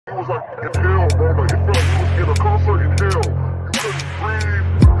like in hell, bro. Like, it felt like you was in a concert in hell. You couldn't breathe,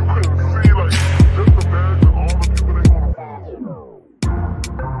 you couldn't see, like, just imagine all the people they gonna find.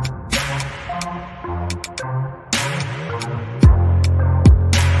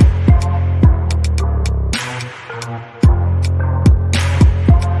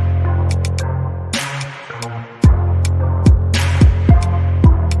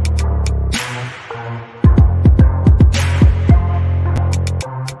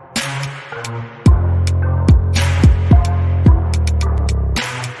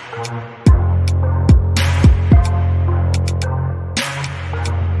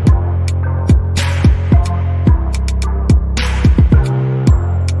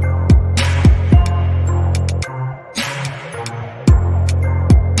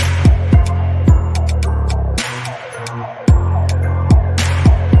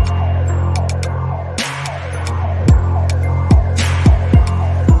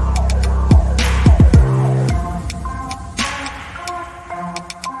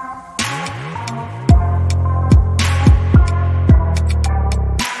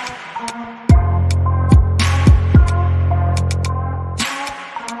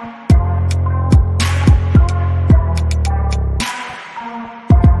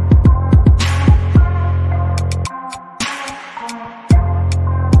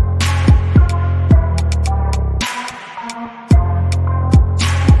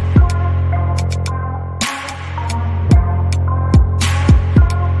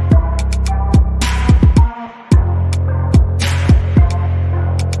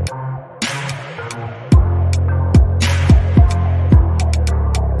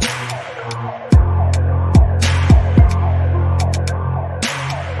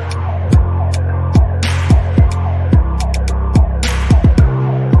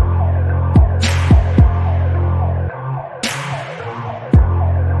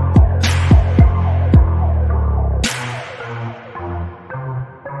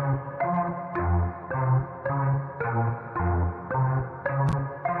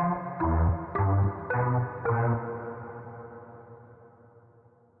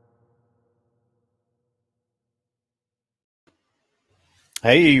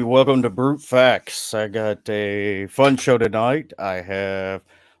 Hey, welcome to Brute Facts. I got a fun show tonight. I have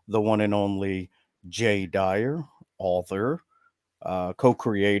the one and only Dyer, author,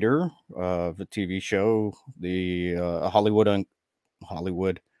 co-creator of the TV show, the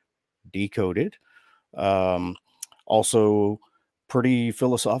Hollywood Decoded. Also pretty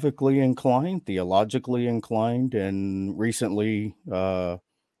philosophically inclined, theologically inclined, and recently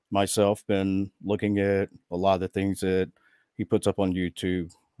myself been looking at a lot of the things that he puts up on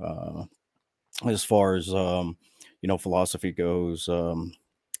YouTube as far as, philosophy goes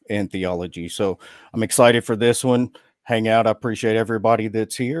and theology. So I'm excited for this one. Hang out. I appreciate everybody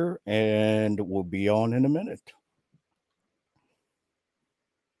that's here, and we'll be on in a minute.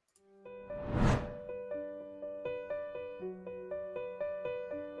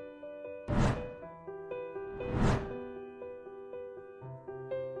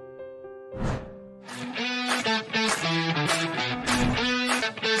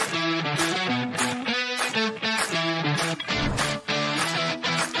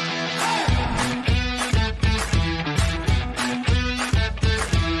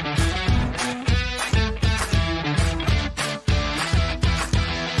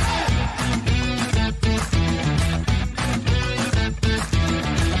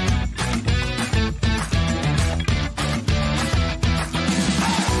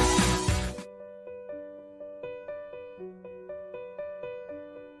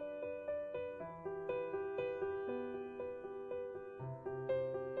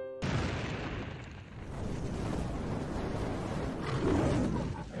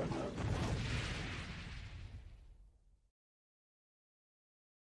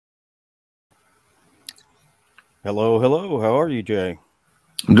 Hello. How are you, Jay?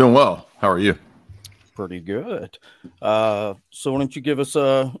 I'm doing well. How are you? Pretty good. So why don't you give us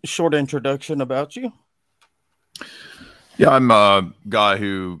a short introduction about you? Yeah, I'm a guy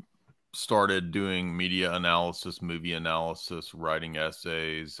who started doing media analysis, movie analysis, writing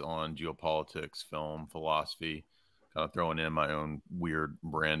essays on geopolitics, film, philosophy, kind of throwing in my own weird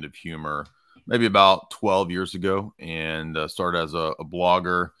brand of humor maybe about 12 years ago, and started as a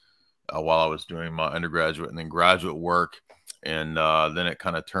blogger while I was doing my undergraduate and then graduate work. And then it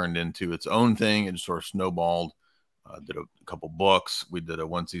kind of turned into its own thing. It just sort of snowballed. Did a couple books. We did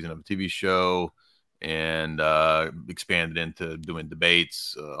one season of a TV show, and expanded into doing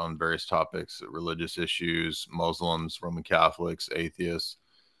debates on various topics, religious issues, Muslims, Roman Catholics, atheists.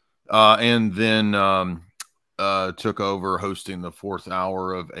 And then took over hosting the 4th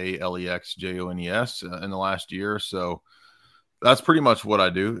hour of ALEXJONES in the last year. So that's pretty much what I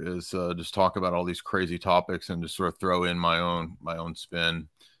do, is just talk about all these crazy topics and just sort of throw in my own spin.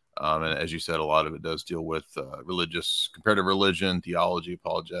 And as you said, a lot of it does deal with comparative religion, theology,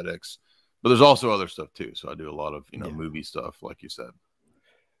 apologetics, but there's also other stuff too. So I do a lot of, movie stuff, like you said.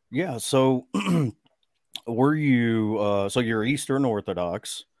 Yeah. So were you, so you're Eastern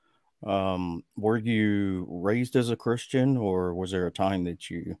Orthodox. Were you raised as a Christian, or was there a time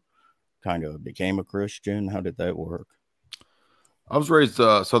that you kind of became a Christian? How did that work? I was raised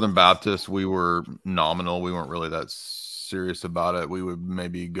Southern Baptist. We were nominal. We weren't really that serious about it. We would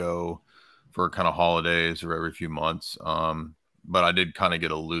maybe go for kind of holidays or every few months. But I did kind of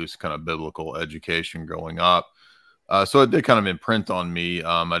get a loose kind of biblical education growing up. So it did kind of imprint on me.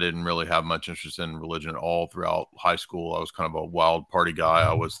 I didn't really have much interest in religion at all throughout high school. I was kind of a wild party guy.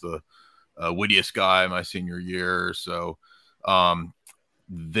 I was the wittiest guy my senior year. So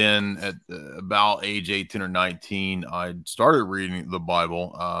then at about age 18 or 19, I started reading the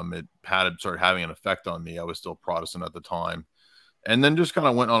Bible. It started having an effect on me. I was still Protestant at the time. And then just kind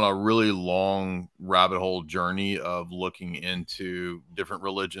of went on a really long rabbit hole journey of looking into different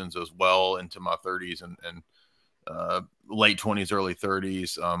religions as well into my 30s and late 20s, early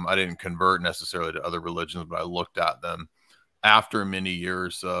 30s. I didn't convert necessarily to other religions, but I looked at them. After many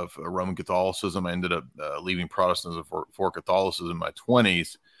years of Roman Catholicism, I ended up leaving Protestantism for Catholicism in my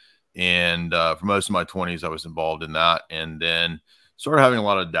 20s. And for most of my 20s, I was involved in that. And then started having a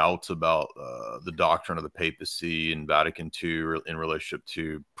lot of doubts about the doctrine of the papacy and Vatican II in relationship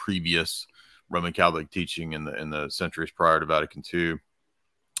to previous Roman Catholic teaching in the centuries prior to Vatican II.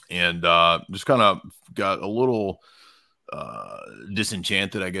 And just kind of got a little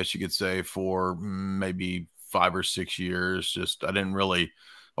disenchanted, I guess you could say, for maybe 5 or 6 years. Just I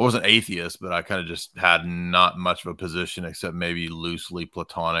wasn't atheist, but I kind of just had not much of a position except maybe loosely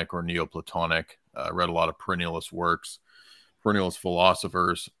Platonic or Neoplatonic. Read a lot of perennialist works, perennialist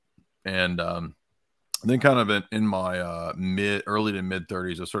philosophers, and then kind of in my early to mid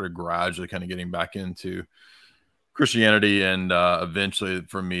 30s, I started gradually kind of getting back into Christianity, and eventually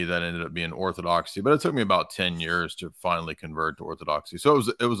for me that ended up being Orthodoxy. But it took me about 10 years to finally convert to Orthodoxy. So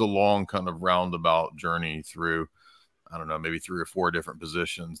it was a long kind of roundabout journey through, I don't know, maybe 3 or 4 different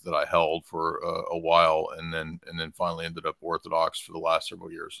positions that I held for a while, and then finally ended up Orthodox for the last several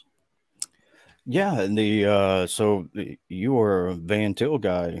years. Yeah, and so you were a Van Til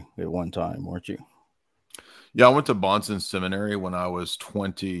guy at one time, weren't you? Yeah, I went to Bonson Seminary when I was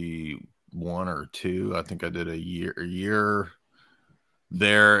 21 or 2. I think I did a year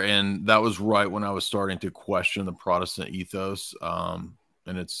there, and that was right when I was starting to question the Protestant ethos and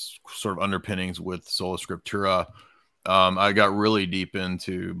its sort of underpinnings with Sola Scriptura. I got really deep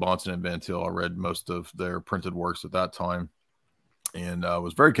into Bonson and Van Til. I read most of their printed works at that time, and I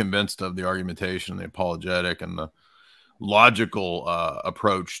was very convinced of the argumentation, the apologetic, and the logical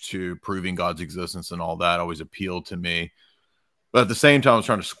approach to proving God's existence, and all that always appealed to me. But at the same time, I was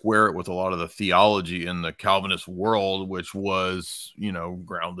trying to square it with a lot of the theology in the Calvinist world, which was,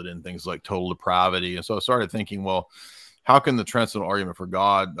 grounded in things like total depravity. And so I started thinking, well, how can the transcendental argument for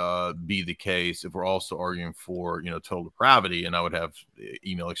God be the case if we're also arguing for, total depravity? And I would have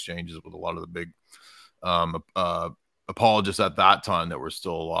email exchanges with a lot of the big apologists at that time that were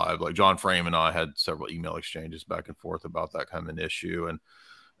still alive. Like John Frame and I had several email exchanges back and forth about that kind of an issue. And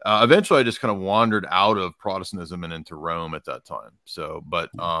eventually I just kind of wandered out of Protestantism and into Rome at that time. So, but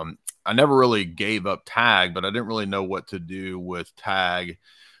I never really gave up TAG, but I didn't really know what to do with TAG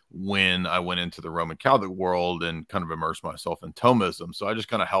when I went into the Roman Catholic world and kind of immersed myself in Thomism. So I just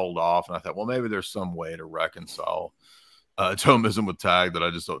kind of held off, and I thought, well, maybe there's some way to reconcile Thomism with TAG that I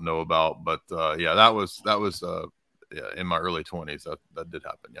just don't know about. But yeah, that was in my early 20s. That did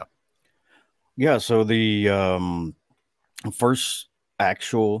happen. Yeah. Yeah. So the first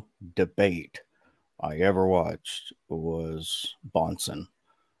actual debate I ever watched was Bonson,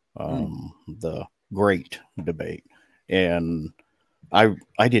 the great debate. And I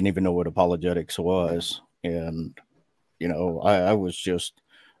didn't even know what apologetics was. And, I was just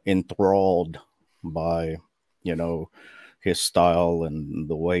enthralled by, his style and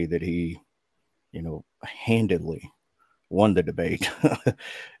the way that he, handedly won the debate.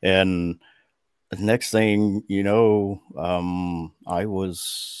 And the next thing I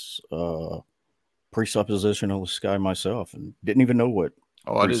was a presuppositionalist guy myself and didn't even know what.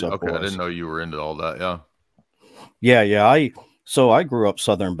 Oh, I didn't. Okay, I didn't know you were into all that. Yeah. Yeah. I grew up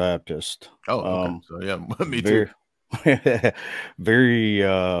Southern Baptist. Oh, okay. So yeah, me too. Very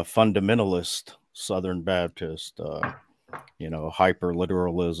fundamentalist Southern Baptist. Hyper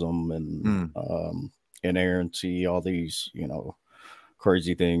literalism and inerrancy, all these, you know,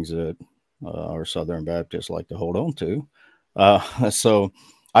 crazy things that our Southern Baptists like to hold on to. So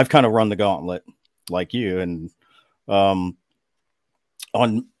I've kind of run the gauntlet like you. And on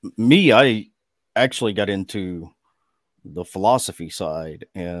me, I actually got into the philosophy side,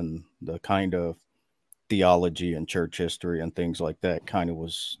 and the kind of theology and church history and things like that kind of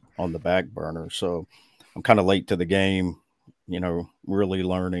was on the back burner. So I'm kind of late to the game, you know, really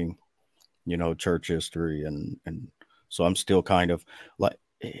learning, you know, church history. And so I'm still kind of like,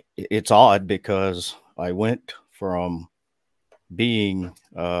 it's odd because I went from being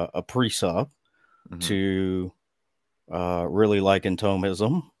a pre-sub to really liking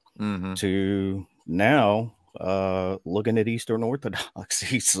Thomism to now looking at Eastern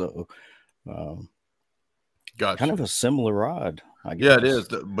Orthodoxy. So Gotcha. kind of a similar ride, I guess. Yeah, it is.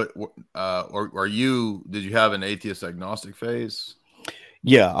 But did you have an atheist agnostic phase?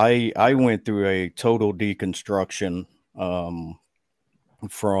 Yeah, I went through a total deconstruction from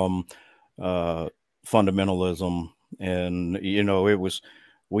fundamentalism. And, you know, it was,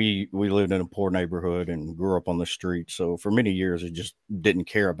 we lived in a poor neighborhood and grew up on the street. So for many years, I just didn't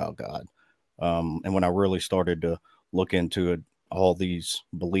care about God. And when I really started to look into it, all these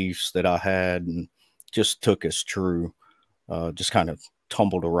beliefs that I had and just took as true, just kind of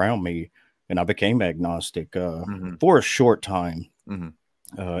tumbled around me, and I became agnostic for a short time.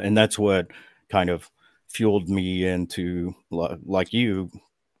 And that's what kind of fueled me into, like you,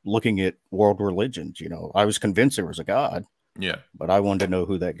 looking at world religions. You know, I was convinced there was a God. Yeah. But I wanted to know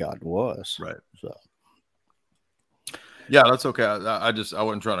who that God was. Right. So. Yeah, that's okay. I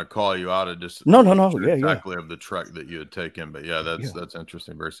wasn't trying to call you out. I just no. Yeah, exactly of the trek that you had taken. But yeah, that's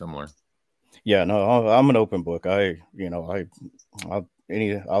interesting. Very similar. Yeah, no, I'm an open book. I'll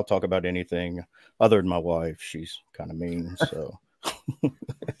talk about anything other than my wife. She's kind of mean. So,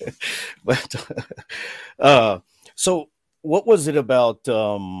 but so what was it about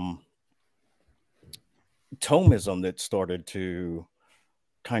Thomism that started to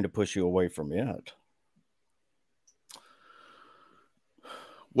kind of push you away from it?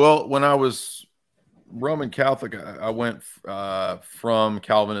 Well, when I was Roman Catholic, I went from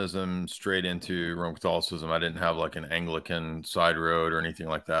Calvinism straight into Roman Catholicism. I didn't have like an Anglican side road or anything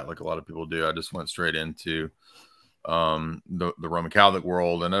like that, like a lot of people do. I just went straight into the Roman Catholic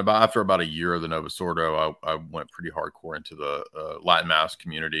world. And after about a year of the Novus Ordo, I went pretty hardcore into the Latin Mass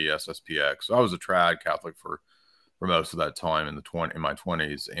community, SSPX. So I was a trad Catholic for most of that time in my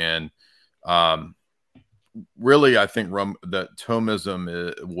 20s. And really, I think that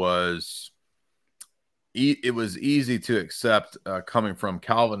Thomism was easy to accept coming from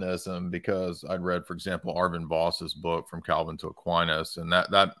Calvinism, because I'd read, for example, Arvin Voss's book From Calvin to Aquinas, and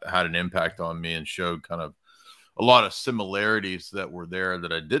that had an impact on me and showed kind of a lot of similarities that were there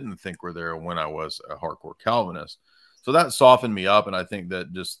that I didn't think were there when I was a hardcore Calvinist. So that softened me up, and I think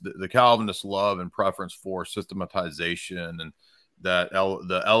that just the Calvinist love and preference for systematization and that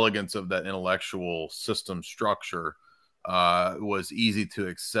the elegance of that intellectual system structure was easy to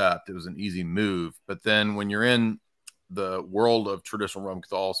accept. It was an easy move. But then when you're in the world of traditional Roman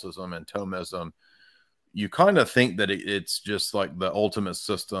Catholicism and Thomism, you kind of think that it's just like the ultimate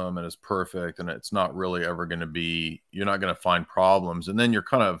system and it's perfect, and it's not really ever going to be, you're not going to find problems. And then you're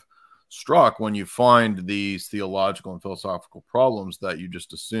kind of struck when you find these theological and philosophical problems that you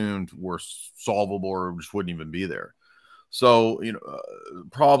just assumed were solvable or just wouldn't even be there. So, you know,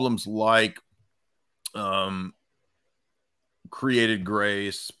 problems like created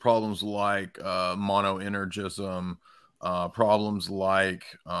grace, problems like monoenergism, problems like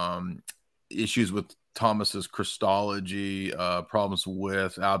issues with Thomas's Christology, problems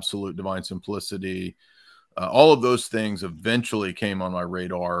with absolute divine simplicity. All of those things eventually came on my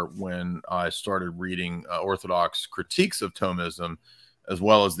radar when I started reading Orthodox critiques of Thomism, as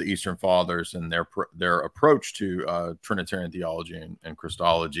well as the Eastern Fathers and their approach to Trinitarian theology and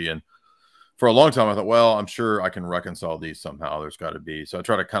Christology. And for a long time, I thought, well, I'm sure I can reconcile these somehow. There's got to be. So I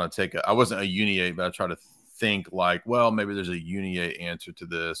try to kind of I wasn't a uniate, but I try to think like, well, maybe there's a uniate answer to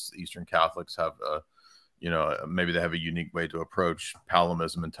this. Eastern Catholics have maybe they have a unique way to approach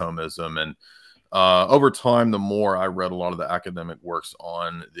Palimism and Thomism. And over time, the more I read a lot of the academic works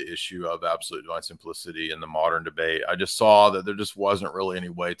on the issue of absolute divine simplicity in the modern debate, I just saw that there just wasn't really any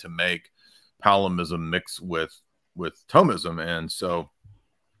way to make Palimism mix with Thomism. And so,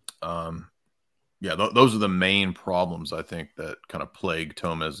 yeah, those are the main problems, I think, that kind of plague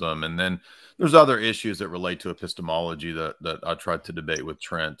Thomism. And then there's other issues that relate to epistemology that I tried to debate with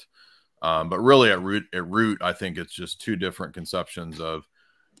Trent. But really at root, I think it's just two different conceptions of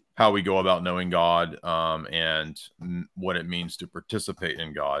how we go about knowing God and what it means to participate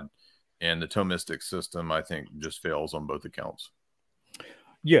in God. And the Thomistic system, I think, just fails on both accounts.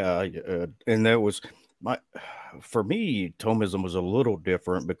 Yeah, and that was for me, Thomism was a little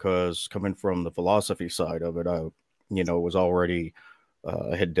different because coming from the philosophy side of it, I, was already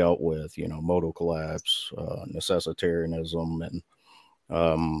had dealt with, modal collapse, necessitarianism,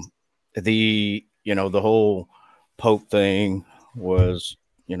 and the whole Pope thing was,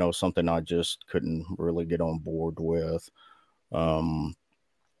 something I just couldn't really get on board with.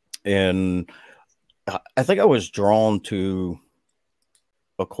 And I think I was drawn to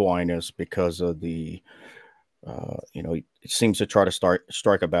Aquinas because of the, it seems to try to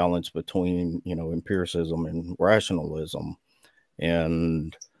strike a balance between, empiricism and rationalism.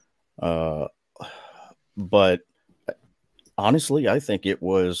 And, but honestly, I think it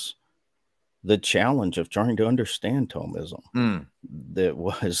was the challenge of trying to understand Thomism that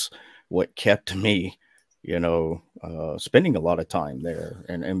was what kept me, spending a lot of time there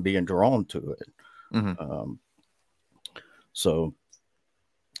and being drawn to it. So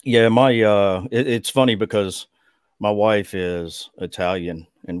yeah, it's funny because my wife is Italian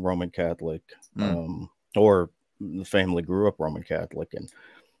and Roman Catholic, or the family grew up Roman Catholic. And,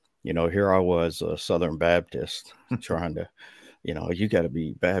 here I was a Southern Baptist trying to, you got to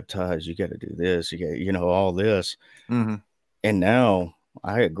be baptized. You got to do this, you got, all this. And now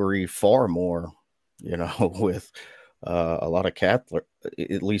I agree far more, with a lot of Catholic,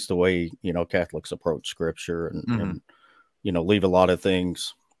 at least the way, Catholics approach scripture and leave a lot of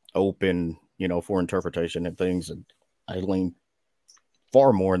things open, for interpretation and things. And I lean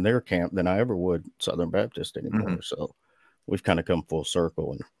far more in their camp than I ever would Southern Baptist anymore. So we've kind of come full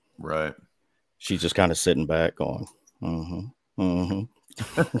circle, and right. She's just kind of sitting back going,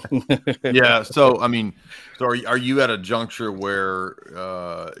 Yeah. So, I mean, are you at a juncture where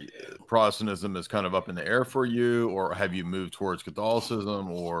Protestantism is kind of up in the air for you, or have you moved towards Catholicism,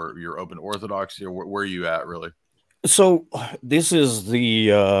 or you're open to Orthodoxy, or where are you at really? So this is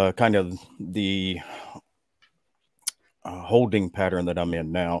the kind of the holding pattern that I'm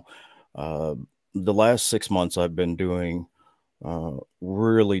in now. The last 6 months I've been doing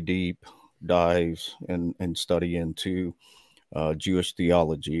really deep dives and study into Jewish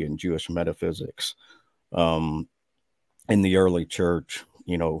theology and Jewish metaphysics in the early church,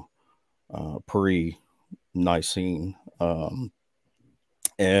 pre-Nicene.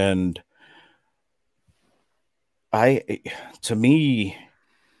 And to me,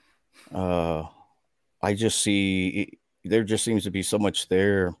 I just see there just seems to be so much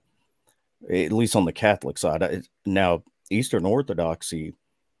there, at least on the Catholic side. Now, Eastern Orthodoxy,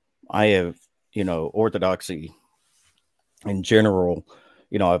 I have, Orthodoxy in general,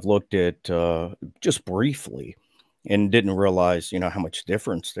 I've looked at just briefly and didn't realize, how much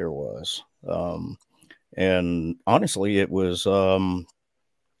difference there was. And honestly, it was a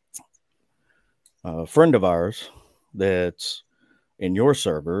friend of ours that's in your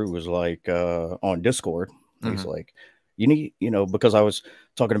server who was like on Discord. He's like, you need, because I was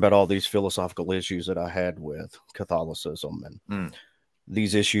talking about all these philosophical issues that I had with Catholicism and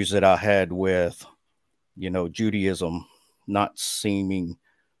these issues that I had with, Judaism not seeming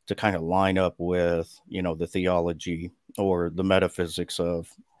to kind of line up with, the theology or the metaphysics of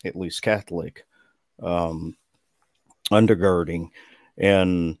at least Catholic undergirding.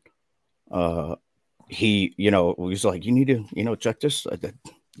 And he, was like, you need to, check this,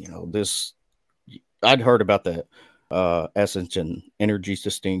 this, I'd heard about the essence and energy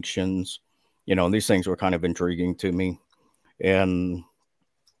distinctions, and these things were kind of intriguing to me. And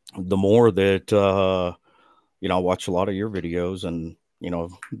the more that, I watch a lot of your videos and,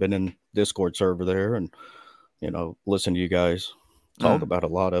 been in Discord server there and, listen to you guys talk about a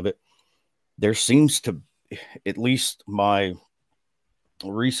lot of it. There seems to, at least my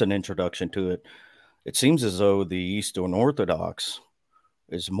recent introduction to it, it seems as though the Eastern Orthodox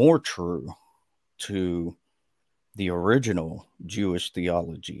is more true to the original Jewish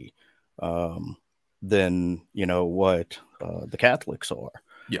theology than, what the Catholics are.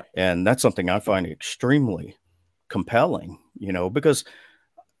 Yeah. And that's something I find extremely compelling, because,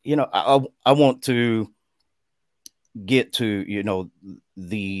 I want to get to,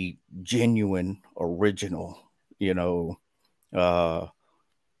 the genuine original,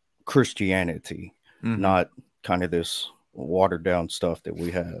 Christianity, not kind of this watered down stuff that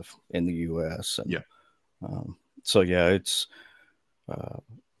we have in the US. And, so yeah, it's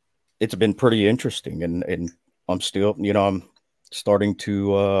been pretty interesting, and I'm still, I'm starting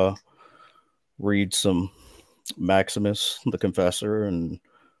to read some Maximus the Confessor, and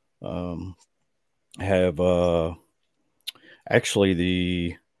have actually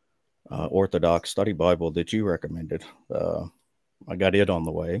the Orthodox Study Bible that you recommended. I got it on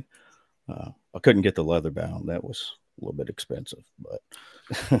the way. I couldn't get the leather bound. That was a little bit expensive, but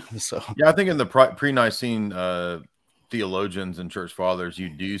so yeah, I think in the pre-Nicene theologians and church fathers, you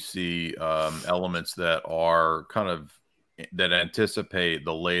do see elements that are kind of that anticipate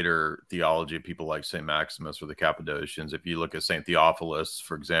the later theology of people like St. Maximus or the Cappadocians. If you look at St. Theophilus,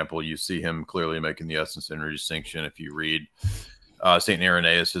 for example, you see him clearly making the essence and distinction. If you read St.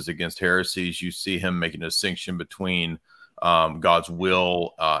 Irenaeus' Against Heresies, you see him making a distinction between God's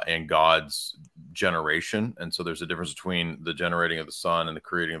will and God's generation. And so there's a difference between the generating of the sun and the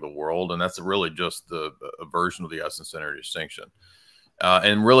creating of the world. And that's really just a version of the essence-centered distinction.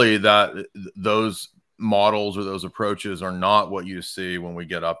 And really those models or those approaches are not what you see when we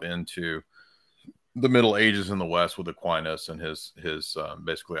get up into the Middle Ages in the West with Aquinas and his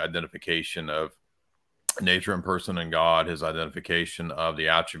basically identification of nature and person and God, his identification of the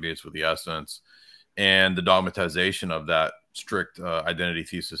attributes with the essence, and the dogmatization of that strict identity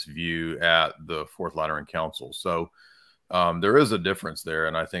thesis view at the Fourth Lateran Council. So there is a difference there,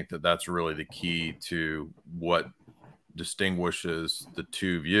 and I think that that's really the key to what distinguishes the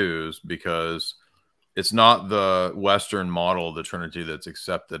two views, because it's not the Western model of the Trinity that's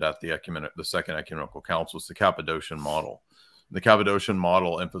accepted at the Second Ecumenical Council. It's the Cappadocian model. The Cappadocian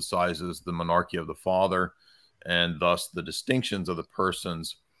model emphasizes the monarchy of the Father and thus the distinctions of the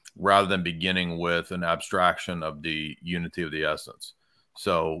persons, rather than beginning with an abstraction of the unity of the essence.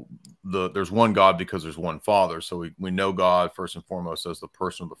 So there's one God because there's one Father. So we know God first and foremost as the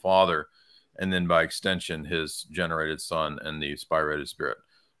person of the Father, and then by extension, his generated Son and the spirated Spirit.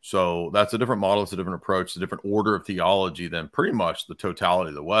 So that's a different model. It's a different approach. It's a different order of theology than pretty much the totality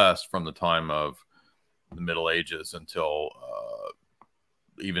of the West from the time of the Middle Ages until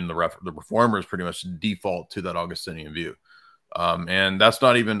even the Reformers pretty much default to that Augustinian view. And that's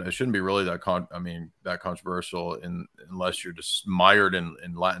not even, it shouldn't be really that controversial unless you're just mired in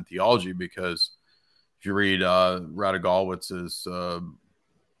Latin theology, because if you read Radagolwitz's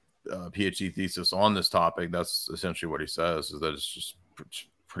PhD thesis on this topic, that's essentially what he says, is that it's just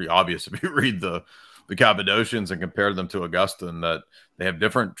pretty obvious if you read the Cappadocians and compare them to Augustine, that they have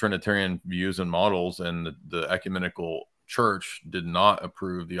different Trinitarian views and models, and the ecumenical church did not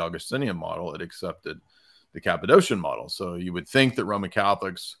approve the Augustinian model. It accepted the Cappadocian model. So you would think that Roman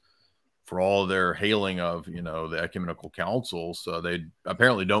Catholics, for all their hailing of, the ecumenical councils, they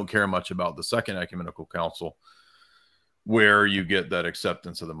apparently don't care much about the Second Ecumenical Council, where you get that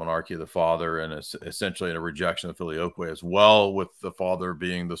acceptance of the monarchy of the Father and essentially a rejection of filioque as well, with the Father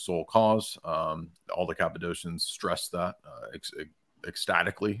being the sole cause. All the Cappadocians stress that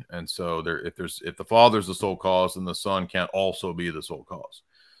ecstatically. And so if the Father's the sole cause, then the Son can't also be the sole cause.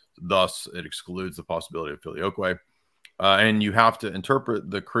 Thus, it excludes the possibility of filioque. And you have to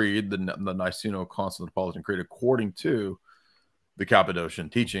interpret the creed, the Niceno-Constantinopolitan Creed, according to the Cappadocian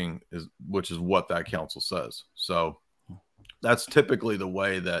teaching, which is what that council says. So that's typically the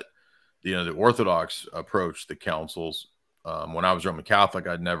way that the Orthodox approach the councils. When I was Roman Catholic,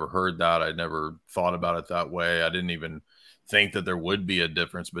 I'd never heard that. I'd never thought about it that way. I didn't even think that there would be a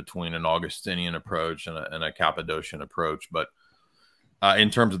difference between an Augustinian approach and a Cappadocian approach. But in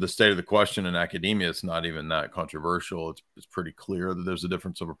terms of the state of the question in academia, it's not even that controversial. It's pretty clear that there's a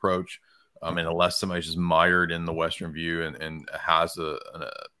difference of approach. And unless somebody's just mired in the Western view and has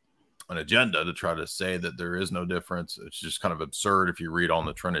an agenda to try to say that there is no difference, it's just kind of absurd if you read on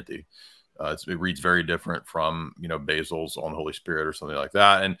the Trinity. It reads very different from, Basil's on the Holy Spirit or something like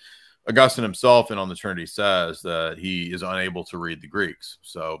that. And Augustine himself and on the Trinity says that he is unable to read the Greeks.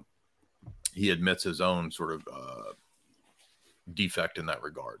 So he admits his own sort of defect in that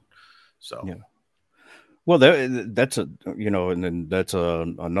regard. So, yeah. Well, that's and then that's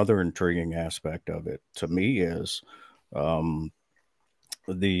another intriguing aspect of it to me is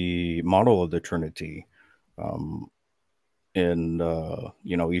the model of the Trinity in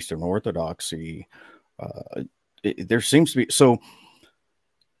Eastern Orthodoxy. There seems to be, so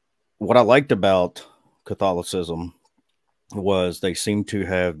what I liked about Catholicism was they seem to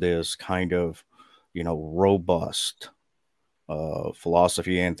have this kind of robust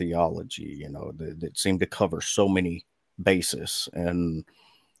philosophy and theology, that seem to cover so many bases. And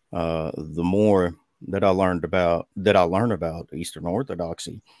the more that I learn about Eastern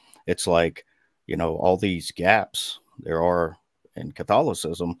Orthodoxy, it's like, all these gaps there are in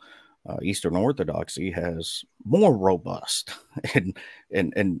Catholicism, Eastern Orthodoxy has more robust and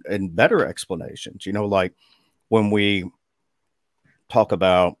better explanations. Like when we talk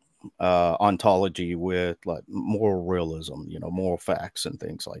about ontology with like moral realism, moral facts and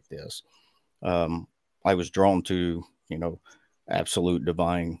things like this, I was drawn to, absolute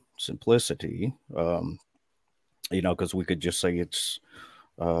divine simplicity, because we could just say it's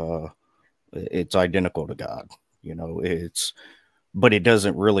it's identical to God. You know, but it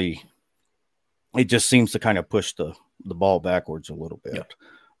doesn't really. It just seems to kind of push the ball backwards a little bit.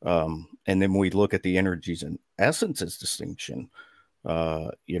 Yeah. And then we look at the energies and essences distinction.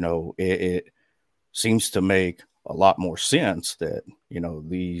 You know, it seems to make a lot more sense that, you know,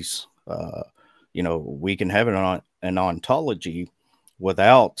 these, you know, we can have an ontology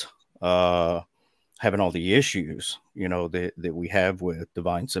without having all the issues, you know, that we have with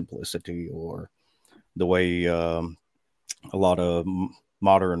divine simplicity, or the way a lot of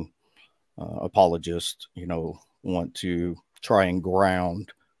modern apologists, you know, want to try and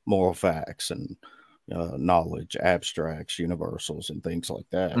ground moral facts and knowledge, abstracts, universals, and things like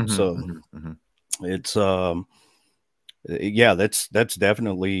that. Mm-hmm, so it's yeah, that's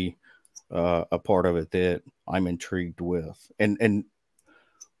definitely a part of it that I'm intrigued with. And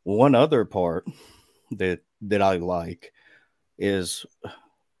one other part that I like is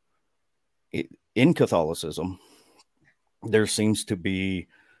in Catholicism, there seems to be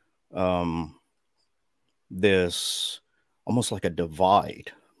this almost like a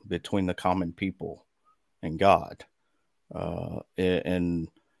divide between the common people and God. And,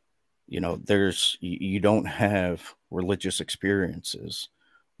 you know, you don't have religious experiences,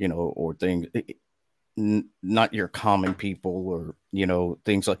 you know, or things, not your common people, or, you know,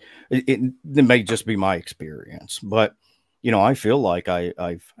 things like it may just be my experience, but, you know, I feel like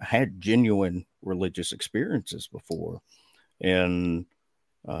I've had genuine religious experiences before. And,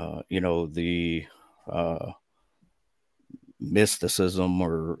 you know, the mysticism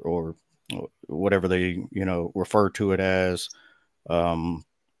or whatever they, you know, refer to it as,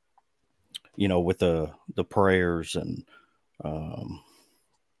 you know, with the prayers and,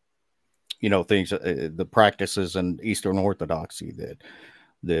 you know, things, the practices in Eastern Orthodoxy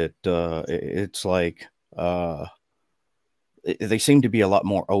that it's like they seem to be a lot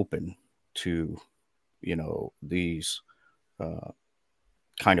more open to, you know, these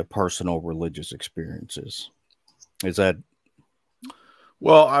kind of personal religious experiences. Is that?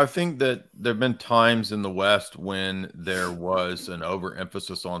 Well, I think that there have been times in the West when there was an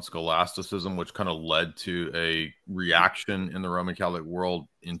overemphasis on scholasticism, which kind of led to a reaction in the Roman Catholic world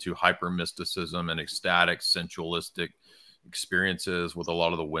into hyper-mysticism and ecstatic, sensualistic experiences with a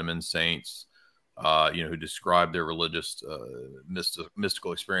lot of the women saints, you know, who describe their religious,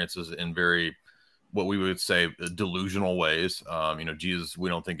 mystical experiences in very, what we would say, delusional ways. You know, Jesus, we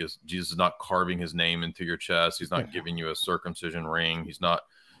don't think Jesus is not carving his name into your chest. He's not giving you a circumcision ring. He's not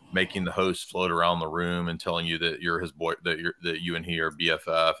making the host float around the room and telling you that you're his boy, that you and he are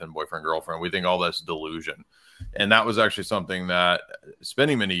BFF and boyfriend, girlfriend. We think all that's delusion. And that was actually something that,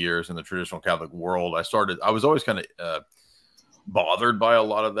 spending many years in the traditional Catholic world, I was always kind of bothered by a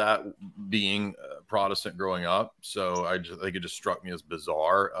lot of that, being Protestant growing up. So I think it just struck me as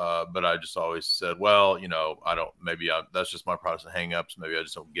bizarre. But I just always said, well, you know, that's just my Protestant hangups. Maybe I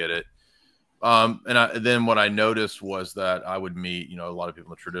just don't get it. Then what I noticed was that I would meet, you know, a lot of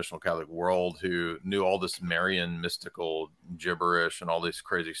people in the traditional Catholic world who knew all this Marian mystical gibberish and all these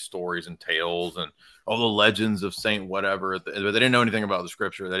crazy stories and tales and all the legends of Saint whatever, but they didn't know anything about the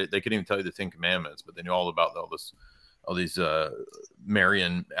scripture. They couldn't even tell you the 10 Commandments, but they knew all about all these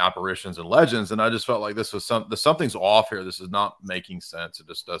Marian apparitions and legends. And I just felt like something's off here. This is not making sense. It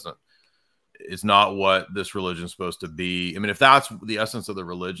just doesn't. It's not what this religion is supposed to be. I mean, if that's the essence of the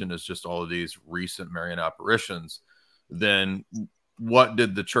religion, is just all of these recent Marian apparitions, then what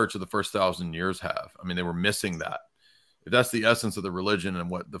did the church of the first 1,000 years have? I mean, they were missing that. If that's the essence of the religion and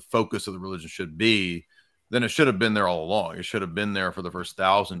what the focus of the religion should be, then it should have been there all along. It should have been there for the first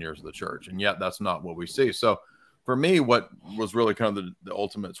 1,000 years of the church. And yet that's not what we see. So for me, what was really kind of the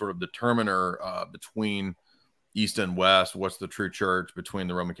ultimate sort of determiner between East and West, what's the true church between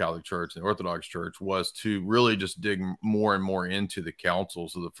the Roman Catholic Church and the Orthodox Church, was to really just dig more and more into the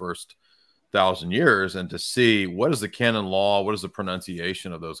councils of the first 1,000 years and to see what is the canon law, what does the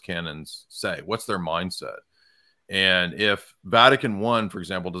pronunciation of those canons say, what's their mindset. And if Vatican I, for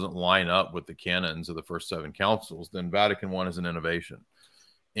example, doesn't line up with the canons of the first 7 councils, then Vatican I is an innovation.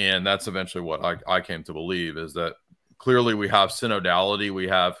 And that's eventually what I came to believe, is that clearly we have synodality, we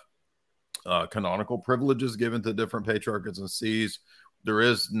have canonical privileges given to different patriarchates and sees. There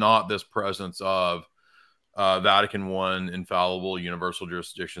is not this presence of Vatican I, infallible, universal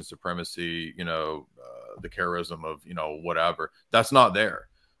jurisdiction, supremacy, you know, the charism of, you know, whatever. That's not there.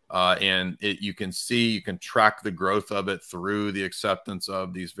 And you can track the growth of it through the acceptance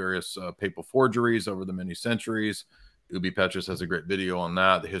of these various papal forgeries over the many centuries. Ubi Petrus has a great video on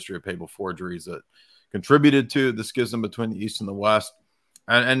that, the history of papal forgeries that contributed to the schism between the East and the West.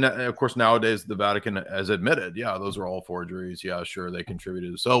 And of course, nowadays the Vatican has admitted, yeah, those are all forgeries. Yeah, sure, they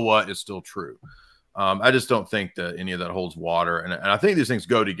contributed. So what? It's still true. I just don't think that any of that holds water. And I think these things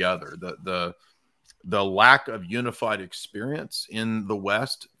go together. The lack of unified experience in the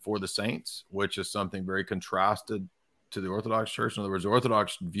West for the saints, which is something very contrasted to the Orthodox Church. In other words, the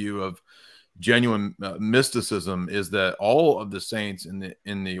Orthodox view of genuine mysticism is that all of the saints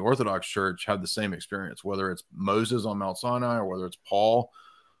in the Orthodox Church have the same experience, whether it's Moses on Mount Sinai, or whether it's Paul,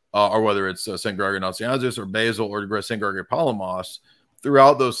 or whether it's St. Gregory Nazianzus or Basil or St. Gregory Palamas.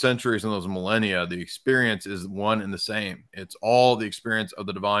 Throughout those centuries and those millennia, the experience is one and the same. It's all the experience of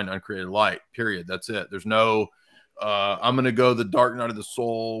the divine uncreated light, period. That's it. There's no, I'm going to go the dark night of the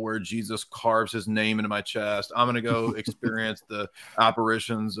soul where Jesus carves his name into my chest. I'm going to go experience the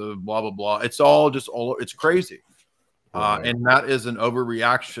apparitions of blah, blah, blah. It's all just it's crazy. And that is an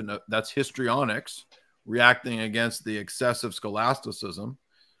overreaction. That's histrionics reacting against the excessive scholasticism,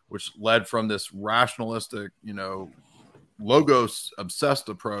 which led from this rationalistic, logos obsessed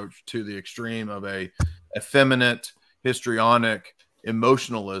approach to the extreme of a effeminate, histrionic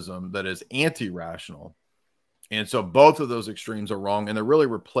emotionalism that is anti-rational. And so both of those extremes are wrong, and they're really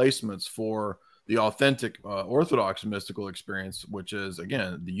replacements for the authentic Orthodox mystical experience, which is,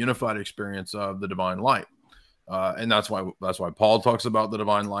 again, the unified experience of the divine light. And that's why Paul talks about the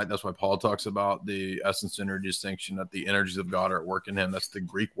divine light. That's why Paul talks about the essence energy distinction, that the energies of God are at work in him. That's the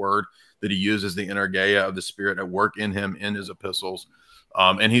Greek word that he uses, the energeia of the Spirit at work in him in his epistles.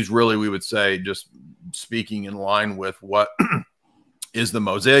 And he's really, we would say, just speaking in line with what is the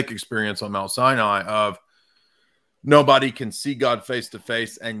Mosaic experience on Mount Sinai of nobody can see God face to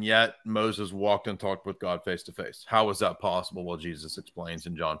face, and yet Moses walked and talked with God face to face. How was that possible? Well, Jesus explains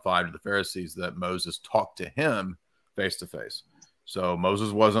in John 5 to the Pharisees that Moses talked to him face to face. So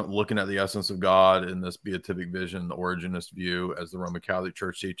Moses wasn't looking at the essence of God in this beatific vision, the Origenist view, as the Roman Catholic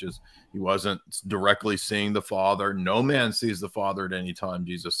Church teaches. He wasn't directly seeing the Father. No man sees the Father at any time,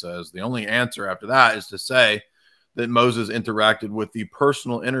 Jesus says. The only answer after that is to say that Moses interacted with the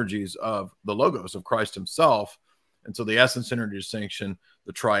personal energies of the Logos, of Christ himself. And so the essence energy distinction,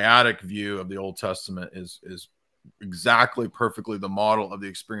 the triadic view of the Old Testament is exactly perfectly the model of the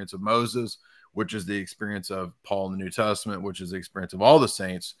experience of Moses, which is the experience of Paul in the New Testament, which is the experience of all the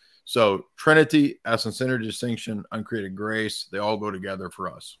saints. So Trinity, essence energy distinction, uncreated grace, they all go together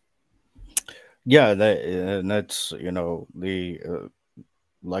for us. Yeah, that's,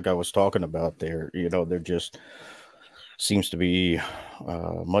 like I was talking about there, there just seems to be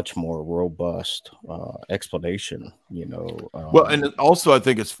much more robust explanation, well, and also I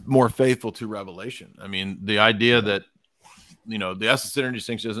think it's more faithful to revelation. I mean, the idea that, the essence energy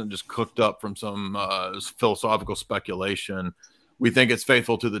distinction isn't just cooked up from some philosophical speculation. We think it's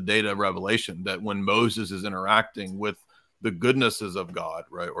faithful to the data of revelation, that when Moses is interacting with the goodnesses of God,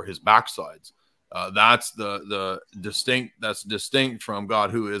 right, or his backsides, that's distinct from God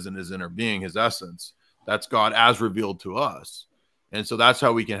who is in his inner being, his essence. That's God as revealed to us. And so that's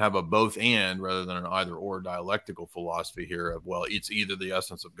how we can have a both and rather than an either or dialectical philosophy here of, well, it's either the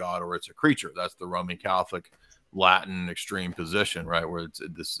essence of God or it's a creature. That's the Roman Catholic Latin extreme position, right? Where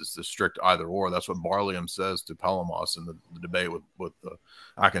this is the strict either or. That's what Barlium says to Palamas in the debate with the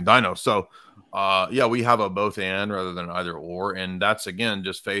Acandino. So yeah, we have a both and rather than either or. And that's, again,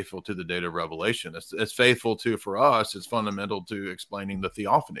 just faithful to the data of revelation. It's faithful to, for us, it's fundamental to explaining the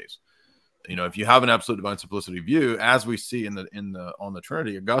theophanies. If you have an absolute divine simplicity view, as we see on the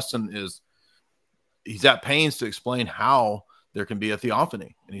Trinity, Augustine he's at pains to explain how there can be a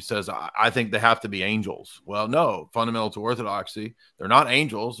theophany. And he says, I think they have to be angels. Well, no, fundamental to Orthodoxy, they're not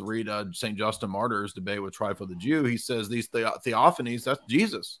angels. Read St. Justin Martyr's debate with Trypho the Jew. He says these theophanies, that's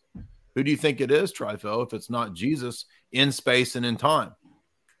Jesus. Who do you think it is, Trypho, if it's not Jesus in space and in time?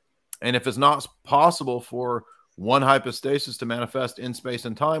 And if it's not possible for one hypostasis to manifest in space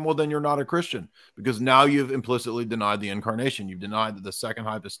and time, well, then you're not a Christian, because now you've implicitly denied the incarnation. You've denied that the second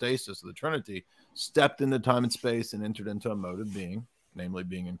hypostasis of the Trinity stepped into time and space and entered into a mode of being, namely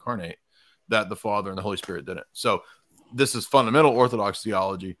being incarnate, that the Father and the Holy Spirit didn't. So this is fundamental Orthodox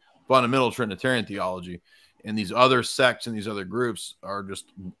theology, fundamental Trinitarian theology, and these other sects and these other groups are just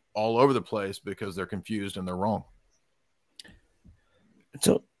all over the place because they're confused and they're wrong.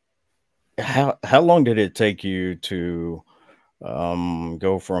 So how long did it take you to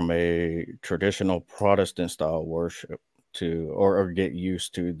go from a traditional Protestant style worship to, or get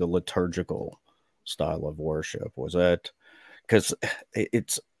used to the liturgical style of worship? Was that, because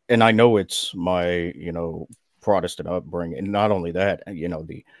and I know it's my, Protestant upbringing, and not only that,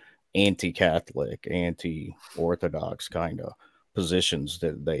 the anti-Catholic, anti-Orthodox kind of positions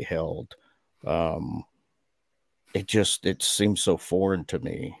that they held. it seems so foreign to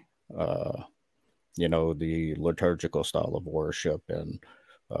me. You know, the liturgical style of worship, and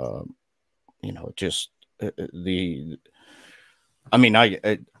you know, just the. I mean,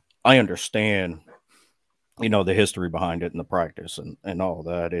 I understand, you know, the history behind it and the practice and all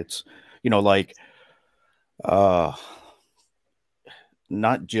that. It's, you know, like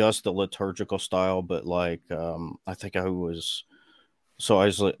not just the liturgical style, but like I think I was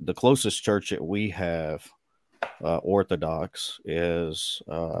the closest church that we have Orthodox is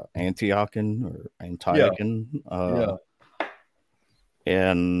Antiochian or Antiochian. Yeah.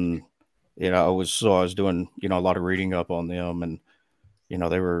 And you know, I was doing, you know, a lot of reading up on them, and you know,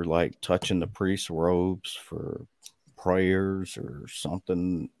 they were like touching the priest's robes for prayers or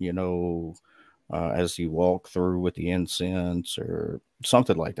something, you know, as you walk through with the incense or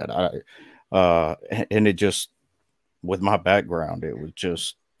something like that. And it just, with my background, it would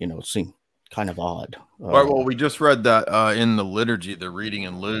just, you know, seem kind of odd. Right, well, we just read that in the liturgy, the reading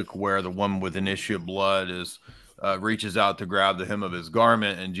in Luke, where the woman with an issue of blood is reaches out to grab the hem of his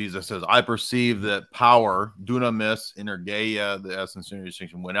garment, and Jesus says, "I perceive that power, dunamis, energeia, the essence of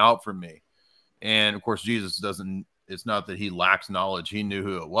distinction, went out from me." And of course, Jesus doesn't. It's not that he lacks knowledge; he knew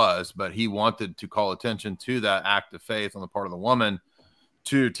who it was, but he wanted to call attention to that act of faith on the part of the woman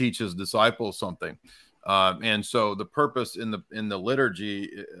to teach his disciples something. And so the purpose in the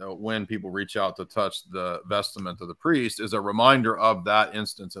liturgy, when people reach out to touch the vestment of the priest, is a reminder of that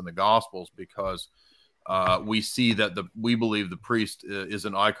instance in the Gospels, because we see that we believe the priest is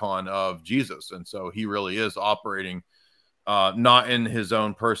an icon of Jesus, and so he really is operating not in his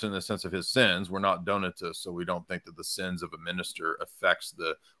own person in the sense of his sins. We're not Donatists, so we don't think that the sins of a minister affects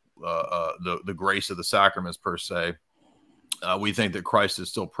the grace of the sacraments per se. We think that Christ is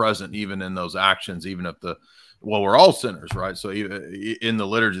still present even in those actions, even if we're all sinners, right? So in the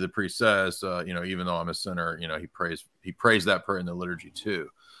liturgy, the priest says, you know, even though I'm a sinner, you know, he prays that prayer in the liturgy too.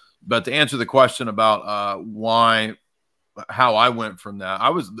 But to answer the question about how I went from that, I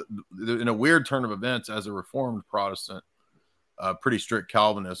was in a weird turn of events as a Reformed Protestant, pretty strict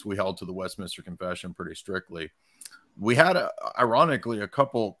Calvinist. We held to the Westminster Confession pretty strictly. We had, ironically, a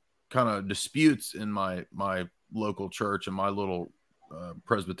couple kind of disputes in my local church and my little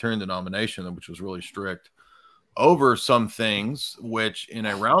Presbyterian denomination, which was really strict, over some things, which in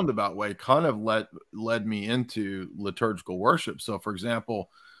a roundabout way kind of led me into liturgical worship. So, for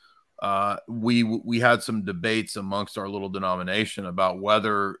example, we had some debates amongst our little denomination about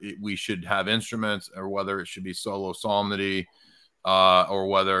whether we should have instruments or whether it should be solo psalmody, or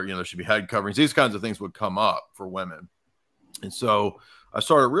whether, you know, there should be head coverings. These kinds of things would come up for women. And so I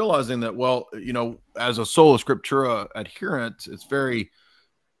started realizing that, well, you know, as a Sola Scriptura adherent, it's very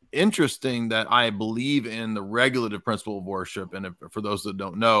interesting that I believe in the regulative principle of worship. And for those that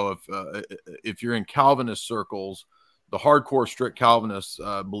don't know, if you're in Calvinist circles, the hardcore strict Calvinists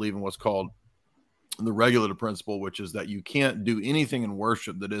believe in what's called the regulative principle, which is that you can't do anything in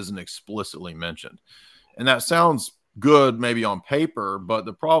worship that isn't explicitly mentioned. And that sounds good maybe on paper, but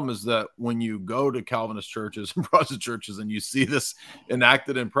the problem is that when you go to Calvinist churches and Protestant churches and you see this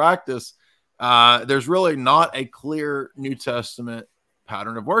enacted in practice, there's really not a clear New Testament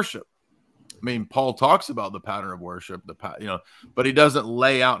pattern of worship. I mean, Paul talks about the pattern of worship, but he doesn't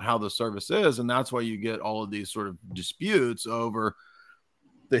lay out how the service is, and that's why you get all of these sort of disputes over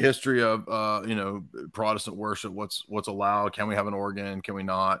the history of Protestant worship. What's allowed? Can we have an organ? Can we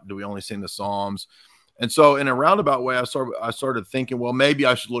not? Do we only sing the Psalms? And so in a roundabout way, I started thinking, well, maybe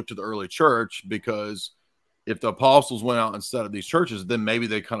I should look to the early church, because if the apostles went out and set up these churches, then maybe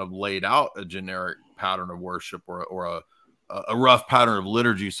they kind of laid out a generic pattern of worship or a rough pattern of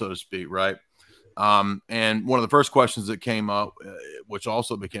liturgy, so to speak, right? And one of the first questions that came up, which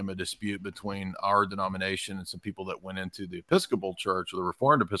also became a dispute between our denomination and some people that went into the Episcopal Church or the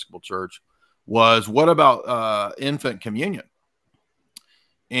Reformed Episcopal Church, was what about infant communion?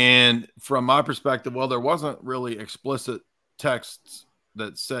 And from my perspective, well, there wasn't really explicit texts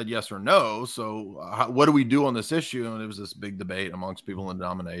that said yes or no. So what do we do on this issue? And it was this big debate amongst people in the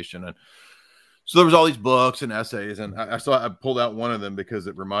denomination. And so there was all these books and essays. And I pulled out one of them because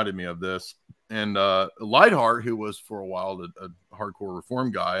it reminded me of this. And Lightheart, who was for a while a hardcore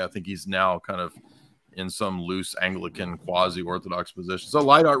Reform guy, I think he's now kind of in some loose Anglican quasi-Orthodox position. So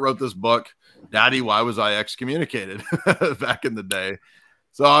Lightheart wrote this book, Daddy, Why Was I Excommunicated? Back in the day.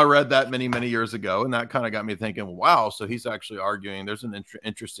 So I read that many, many years ago, and that kind of got me thinking, wow, so he's actually arguing there's an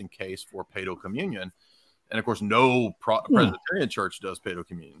interesting case for paedo communion. And, of course, no Presbyterian church does paedo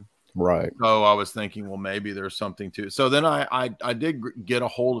communion. Right. So I was thinking, well, maybe there's something to it. So then I did get a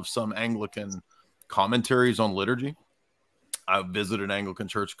hold of some Anglican commentaries on liturgy. I visited Anglican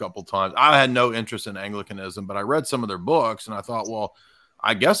church a couple times. I had no interest in Anglicanism, but I read some of their books and I thought, well,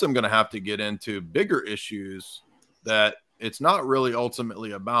 I guess I'm going to have to get into bigger issues, that it's not really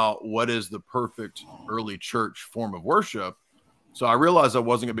ultimately about what is the perfect early church form of worship. So I realized I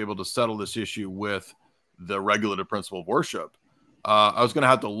wasn't going to be able to settle this issue with the regulative principle of worship. I was going to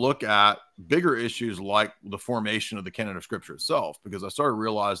have to look at bigger issues like the formation of the canon of Scripture itself, because I started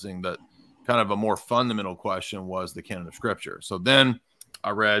realizing that kind of a more fundamental question was the canon of Scripture. So then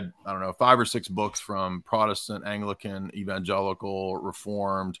I read, I don't know, 5 or 6 books from Protestant, Anglican, Evangelical,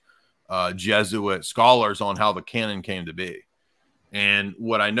 Reformed, Jesuit scholars on how the canon came to be. And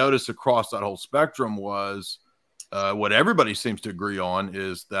what I noticed across that whole spectrum was what everybody seems to agree on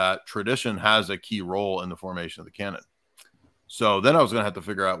is that tradition has a key role in the formation of the canon. So then I was going to have to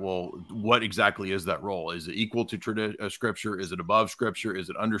figure out, well, what exactly is that role? Is it equal to Scripture? Is it above Scripture? Is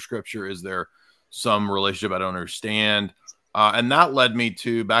it under Scripture? Is there some relationship I don't understand? And that led me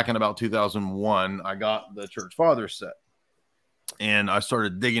to, back in about 2001, I got the Church Fathers set. And I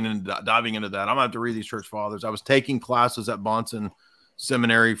started diving into that. I'm going to have to read these Church Fathers. I was taking classes at Bonson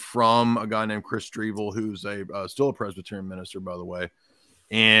Seminary from a guy named Chris Strevel, who's still a Presbyterian minister, by the way.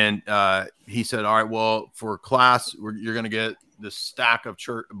 And he said, all right, well, for class, you're going to get this stack of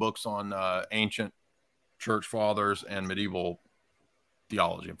church books on ancient church fathers and medieval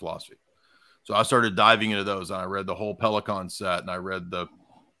theology and philosophy. So I started diving into those, and I read the whole Pelican set, and I read the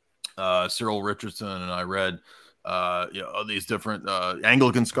Cyril Richardson, and I read these different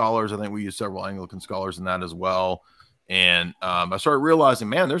Anglican scholars. I think we use several Anglican scholars in that as well. And I started realizing,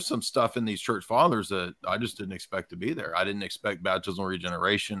 man, there's some stuff in these church fathers that I just didn't expect to be there. I didn't expect baptismal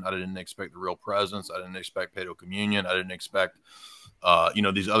regeneration. I didn't expect the real presence. I didn't expect paedo communion. I didn't expect,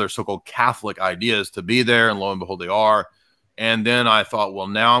 these other so-called Catholic ideas to be there. And lo and behold, they are. And then I thought, well,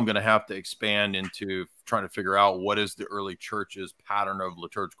 now I'm going to have to expand into trying to figure out what is the early church's pattern of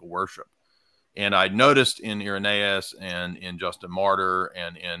liturgical worship. And I noticed in Irenaeus and in Justin Martyr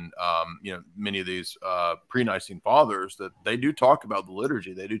and in many of these pre-Nicene fathers that they do talk about the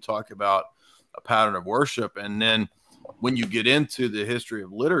liturgy. They do talk about a pattern of worship. And then when you get into the history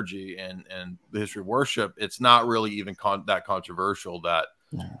of liturgy and the history of worship, it's not really even that controversial that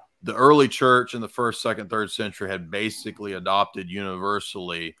the early church in the 1st, 2nd, 3rd century had basically adopted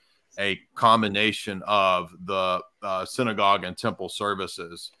universally a combination of the synagogue and temple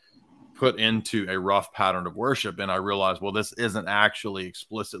services put into a rough pattern of worship. And I realized, well, this isn't actually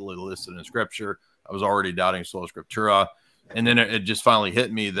explicitly listed in Scripture. I was already doubting Sola Scriptura. And then it just finally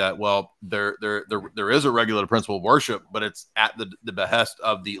hit me that, well, there is a regulative principle of worship, but it's at the behest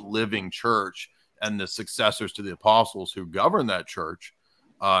of the living church and the successors to the apostles who govern that church.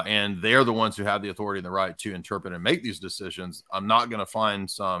 And they're the ones who have the authority and the right to interpret and make these decisions. I'm not going to find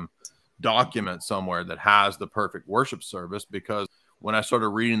some document somewhere that has the perfect worship service, because when I started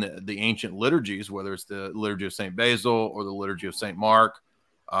reading the ancient liturgies, whether it's the Liturgy of St. Basil or the Liturgy of St. Mark,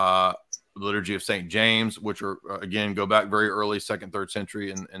 the Liturgy of St. James, which are, again, go back very early, 2nd, 3rd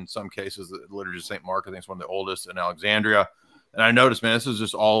century. In some cases, the Liturgy of St. Mark, I think, is one of the oldest in Alexandria. And I noticed, man, this is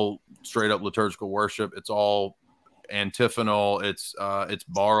just all straight up liturgical worship. It's all antiphonal. It's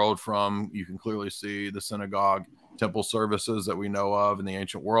borrowed from, you can clearly see the synagogue temple services that we know of in the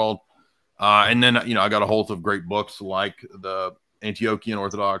ancient world. And then, I got a hold of great books like the Antiochian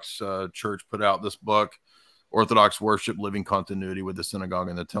Orthodox Church put out this book, Orthodox Worship, Living Continuity with the Synagogue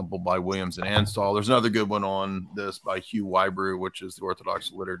and the Temple by Williams and Anstal. There's another good one on this by Hugh Wybrew, which is the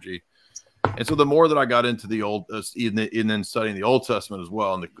Orthodox Liturgy. And so the more that I got into the Old, and then studying the Old Testament as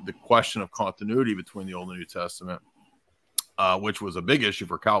well, and the question of continuity between the Old and New Testament, which was a big issue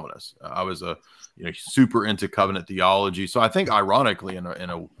for Calvinists. I was super into covenant theology. So I think, ironically, in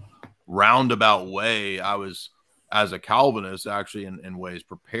a roundabout way, I was, as a Calvinist, actually in ways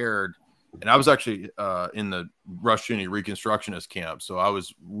prepared. And I was actually in the Rushdoony Reconstructionist camp. So I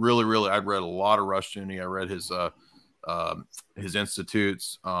was really, I'd read a lot of Rushdoony. I read his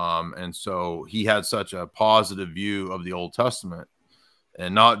Institutes. And so he had such a positive view of the Old Testament,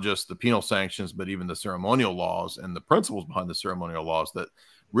 and not just the penal sanctions, but even the ceremonial laws and the principles behind the ceremonial laws, that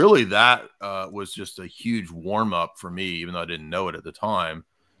really that was just a huge warm up for me, even though I didn't know it at the time,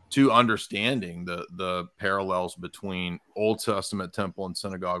 to understanding the parallels between Old Testament temple and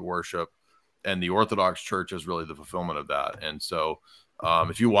synagogue worship, and the Orthodox Church is really the fulfillment of that. And so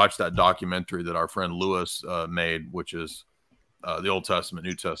if you watch that documentary that our friend Lewis made, which is the Old Testament,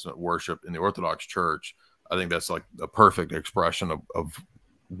 New Testament worship in the Orthodox Church, I think that's like a perfect expression of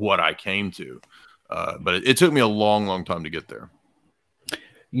what I came to. But it took me a long time to get there.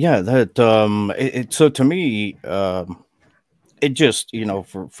 Yeah, that so to me, it just, you know,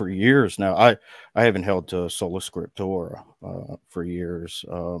 for years now, I haven't held to Sola Scriptura for years.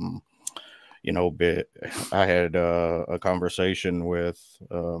 You know, but I had a conversation with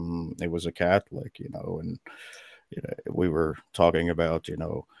it was a Catholic, you know, and you know, we were talking about, you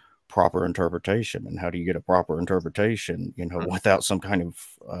know, proper interpretation and how do you get a proper interpretation, you know, without some kind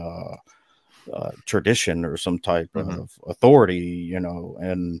of tradition or some type of authority, you know.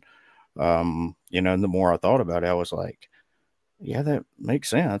 And you know, and the more I thought about it, I was like, yeah, that makes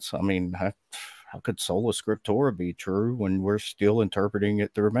sense. I mean, how could Sola Scriptura be true when we're still interpreting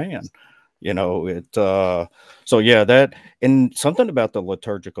it through man? You know, so yeah, that, and something about the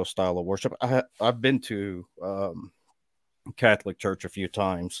liturgical style of worship. I've been to Catholic church a few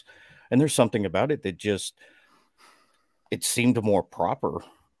times, and there's something about it that just, it seemed more proper.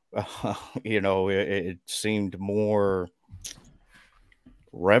 You know, it seemed more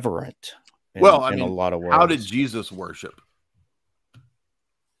reverent in a lot of ways. How did Jesus worship?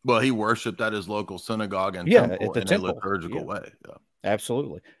 Well, he worshipped at his local synagogue and temple at the in temple. a liturgical way. Yeah.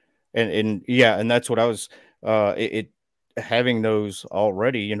 Absolutely. And yeah, and that's what I was having those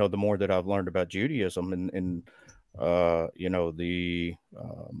already, you know, the more that I've learned about Judaism and you know, the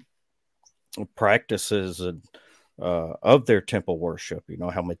practices and of their temple worship, you know,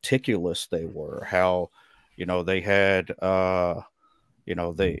 how meticulous they were, how, you know, they had you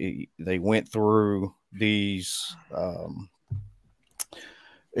know, they went through these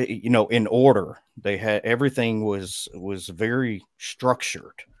you know, in order. They had, everything was very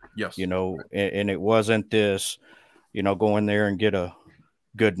structured. Yes. You know, and it wasn't this, you know, go in there and get a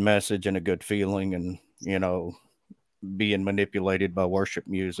good message and a good feeling and, you know, being manipulated by worship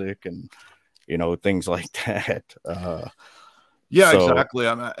music and, you know, things like that. Yeah, so, exactly.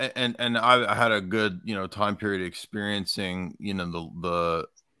 And I had a good, you know, time period experiencing, you know,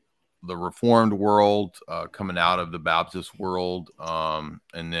 the Reformed world, coming out of the Baptist world,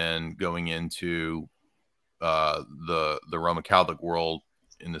 and then going into the Roman Catholic world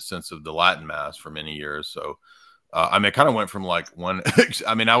in the sense of the Latin Mass for many years. So, I mean, it kind of went from like one,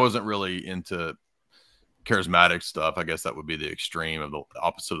 I mean, I wasn't really into charismatic stuff. I guess that would be the extreme of the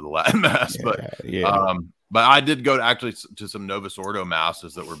opposite of the Latin Mass. But I did go to actually to some Novus Ordo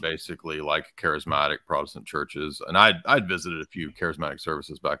masses that were basically like charismatic Protestant churches. And I'd visited a few charismatic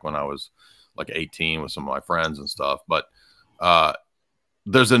services back when I was like 18 with some of my friends and stuff. But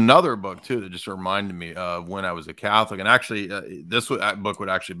there's another book too that just reminded me of when I was a Catholic. And actually, book would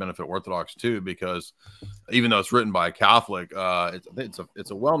actually benefit Orthodox too, because even though it's written by a Catholic, it's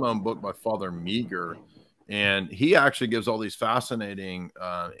a well-known book by Father Meager, and he actually gives all these fascinating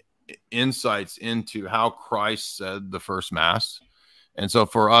insights into how Christ said the first Mass. And so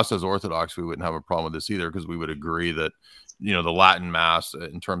for us as Orthodox, we wouldn't have a problem with this either, because we would agree that, you know, the Latin Mass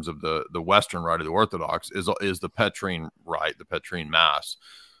in terms of the Western rite of the Orthodox is the Petrine rite, the Petrine Mass.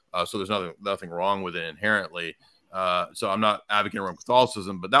 So there's nothing wrong with it inherently. So I'm not advocating Roman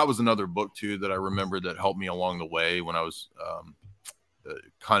Catholicism, but that was another book too that I remember that helped me along the way when I was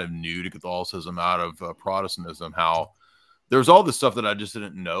kind of new to Catholicism out of Protestantism, how there's all this stuff that I just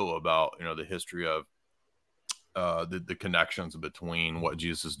didn't know about, you know, the history of the connections between what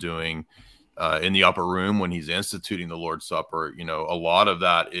Jesus is doing in the upper room when he's instituting the Lord's Supper. You know, a lot of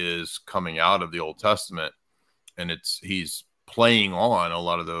that is coming out of the Old Testament, and he's playing on a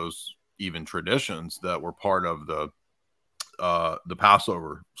lot of those even traditions that were part of the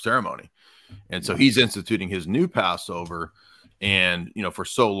Passover ceremony. And so he's instituting his new Passover. And, you know, for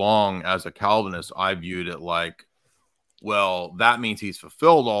so long as a Calvinist, I viewed it like, well, that means he's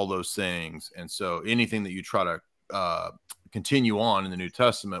fulfilled all those things. And so anything that you try to continue on in the New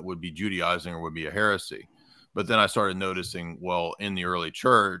Testament would be Judaizing or would be a heresy. But then I started noticing, well, in the early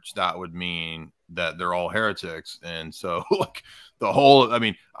church, that would mean that they're all heretics. And so like the whole, I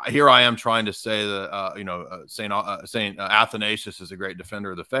mean, here I am trying to say that, you know, Saint Athanasius is a great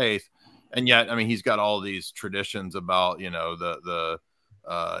defender of the faith. And yet, I mean, he's got all these traditions about, you know,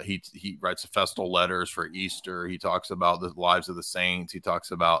 he writes festal letters for Easter. He talks about the lives of the saints. He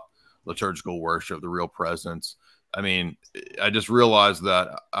talks about liturgical worship, the real presence. I mean, I just realized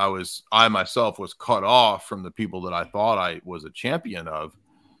that I myself was cut off from the people that I thought I was a champion of,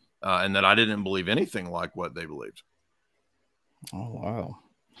 and that I didn't believe anything like what they believed. Oh, wow.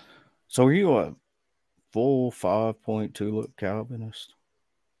 So are you a full 5-point tulip Calvinist?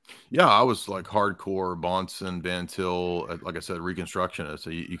 Yeah, I was like hardcore Bonson, Van Til, like I said, Reconstructionist. So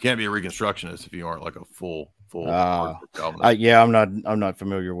you can't be a Reconstructionist if you aren't like a full Calvinist. Yeah, I'm not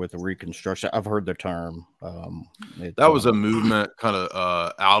familiar with the Reconstruction. I've heard the term. That was a movement kind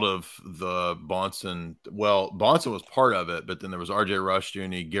of out of the Bonson. Well, Bonson was part of it, but then there was R.J.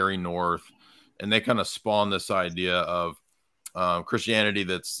 Rushdoony, Gary North, and they kind of spawned this idea of Christianity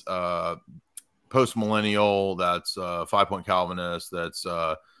that's post-millennial, that's 5-point Calvinist, that's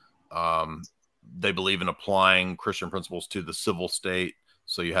they believe in applying Christian principles to the civil state.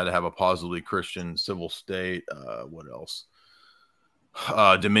 So you had to have a positively Christian civil state. What else?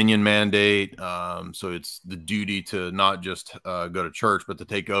 Dominion mandate. So it's the duty to not just go to church, but to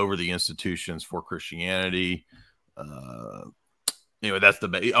take over the institutions for Christianity. Anyway, that's the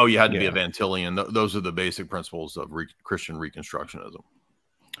you had to be a Vantillian. Those are the basic principles of Christian Reconstructionism.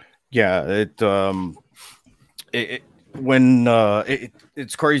 Yeah,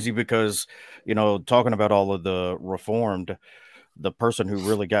 it's crazy because, you know, talking about all of the Reformed, the person who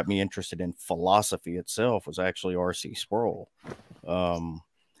really got me interested in philosophy itself was actually R.C. Sproul.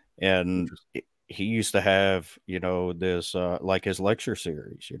 And he used to have, you know, this like his lecture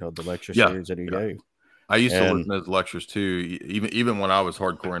series, you know, the lecture series that he gave. I used to listen to his lectures too. Even when I was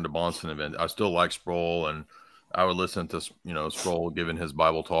hardcore into Bonson event, I still like Sproul, and I would listen to, you know, Sproul giving his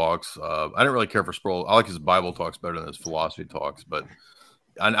Bible talks. I didn't really care for Sproul. I like his Bible talks better than his philosophy talks, but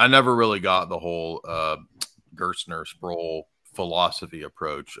I never really got the whole Gerstner Sproul philosophy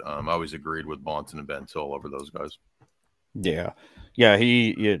approach. I always agreed with Bonson and Van Til over those guys. Yeah.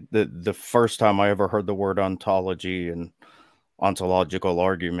 The first time I ever heard the word ontology and ontological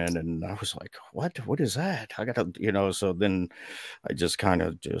argument, and I was like, what is that? I gotta, you know, so then I just kind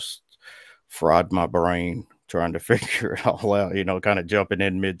of just fried my brain trying to figure it all out, you know, kind of jumping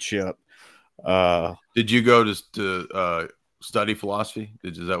in midship. Did you go to study philosophy?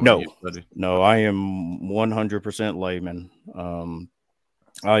 Is that what you studied? No, I am 100% layman.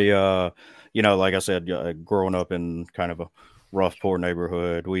 You know, like I said, growing up in kind of a rough, poor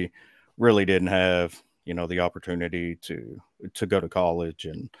neighborhood, we really didn't have, you know, the opportunity to go to college.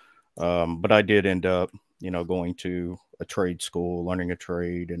 And, but I did end up, you know, going to a trade school, learning a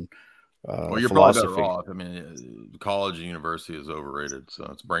trade, and, well, you're philosophy. Probably better off. I mean, college and university is overrated. So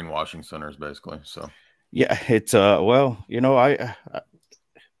it's brainwashing centers basically. So yeah, it's, well, you know,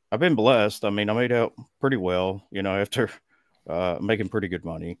 I've been blessed. I mean, I made out pretty well, you know, after, making pretty good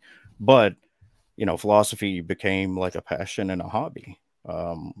money, but, you know, philosophy became like a passion and a hobby.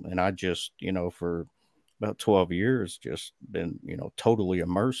 And I just, you know, for about 12 years, just been, you know, totally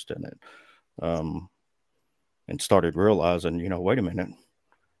immersed in it. And started realizing, you know, wait a minute,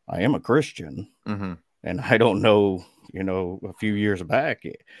 I am a Christian. Mm-hmm. And I don't know, you know, a few years back,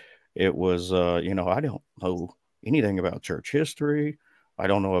 it was, you know, I don't know anything about church history. I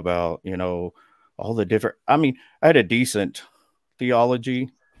don't know about, you know, all the different, I mean, I had a decent theology,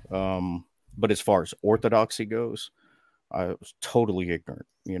 but as far as orthodoxy goes, I was totally ignorant,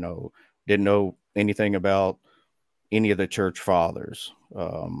 you know, didn't know anything about any of the church fathers,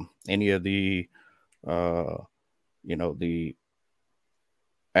 any of the, you know, the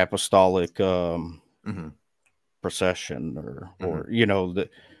apostolic procession or you know,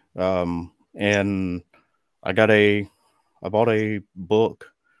 and I bought a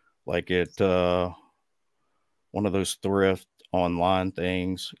book like at one of those thrift online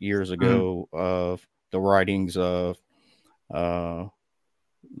things years ago of the writings of the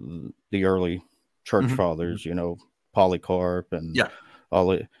early church fathers, you know, Polycarp and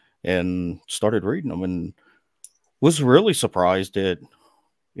all it, and started reading them and was really surprised at,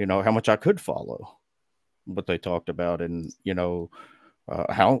 you know, how much I could follow what they talked about, and, you know,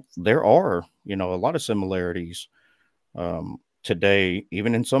 how there are, you know, a lot of similarities today,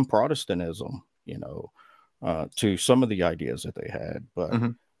 even in some Protestantism, you know, to some of the ideas that they had. But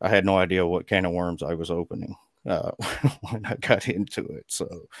I had no idea what can of worms I was opening when I got into it.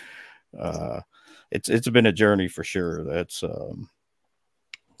 So it's been a journey for sure. That's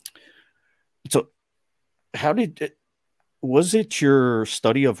so how did it, was it your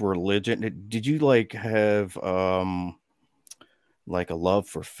study of religion? Did you like have like a love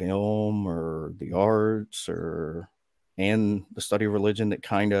for film or the arts or and the study of religion that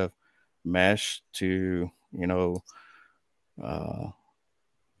kind of meshed to, you know,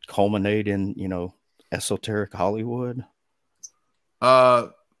 culminate in, you know, Esoteric Hollywood?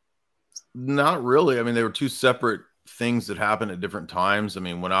 Not really. I mean, they were two separate things that happened at different times. I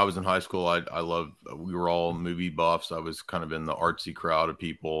mean, when I was in high school, I loved, we were all movie buffs. I was kind of in the artsy crowd of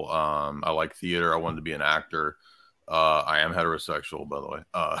people. I like theater. I wanted to be an actor. I am heterosexual, by the way.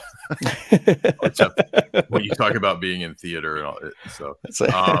 Except when you talk about being in theater and all it. So,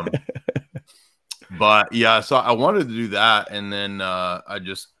 but yeah, so I wanted to do that. And then I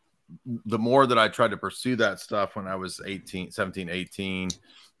just, the more that I tried to pursue that stuff when I was 17, 18,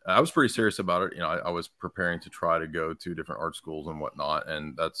 I was pretty serious about it. You know, I was preparing to try to go to different art schools and whatnot.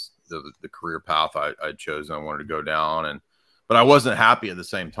 And that's the career path I'd chosen. I wanted to go down. but I wasn't happy at the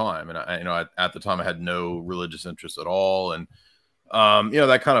same time. And I, you know, at the time I had no religious interest at all. And, you know,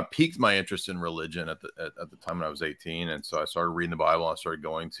 that kind of piqued my interest in religion at the time when I was 18. And so I started reading the Bible. I started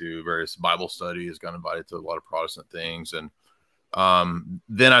going to various Bible studies, got invited to a lot of Protestant things. And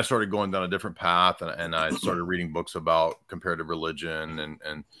then I started going down a different path, and I started reading books about comparative religion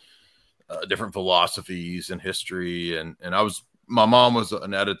and different philosophies and history. And my mom was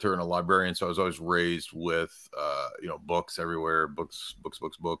an editor and a librarian, so I was always raised with, you know, books everywhere, books.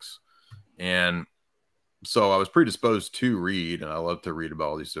 And so I was predisposed to read, and I love to read about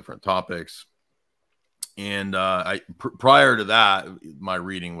all these different topics. And prior to that, my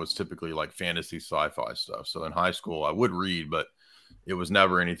reading was typically like fantasy sci-fi stuff. So in high school, I would read, but it was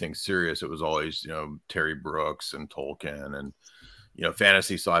never anything serious. It was always, you know, Terry Brooks and Tolkien and, you know,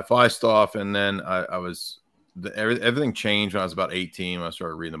 fantasy sci-fi stuff. And then everything changed when I was about 18, when I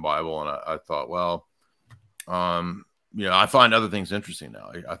started reading the Bible. And I thought, well, you know, I find other things interesting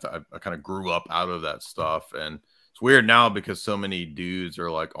now. I kind of grew up out of that stuff. And it's weird now because so many dudes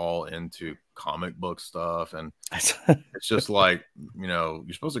are like all into comic book stuff. And it's just like, you know,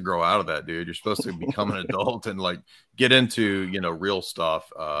 you're supposed to grow out of that, dude. You're supposed to become an adult and like get into, you know, real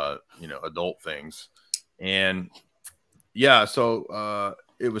stuff, you know, adult things. And yeah, so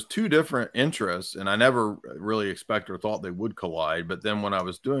it was two different interests, and I never really expected or thought they would collide. But then when I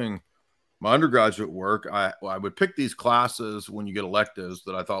was doing my undergraduate work, I would pick these classes when you get electives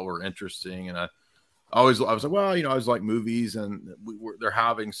that I thought were interesting. And I was like, well, you know, I was like movies, and they're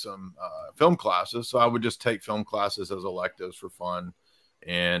having some film classes. So I would just take film classes as electives for fun.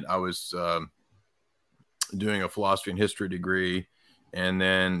 And I was doing a philosophy and history degree. And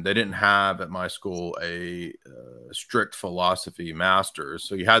then they didn't have at my school a strict philosophy master's.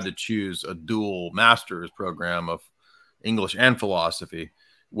 So you had to choose a dual master's program of English and philosophy,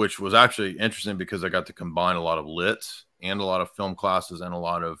 which was actually interesting because I got to combine a lot of lit and a lot of film classes and a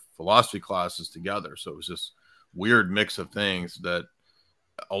lot of philosophy classes together. So it was this weird mix of things that,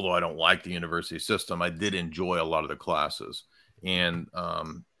 although I don't like the university system, I did enjoy a lot of the classes. And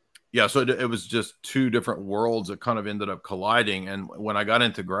yeah, so it was just two different worlds that kind of ended up colliding. And when I got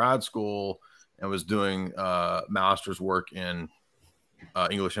into grad school and was doing master's work in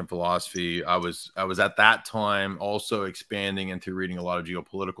English and philosophy, I was at that time also expanding into reading a lot of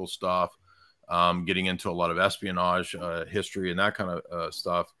geopolitical stuff, getting into a lot of espionage history and that kind of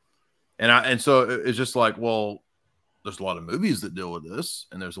stuff. And so it's just like, well, there's a lot of movies that deal with this,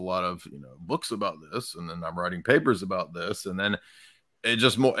 and there's a lot of, you know, books about this, and then I'm writing papers about this, and then it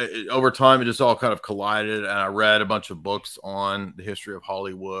just over time, it just all kind of collided. And I read a bunch of books on the history of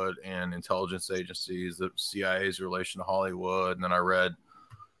Hollywood and intelligence agencies, the CIA's relation to Hollywood. And then I read,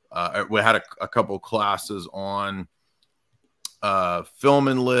 we had a couple of classes on film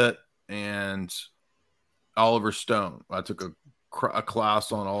and lit and Oliver Stone. I took a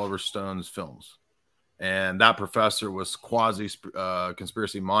class on Oliver Stone's films. And that professor was quasi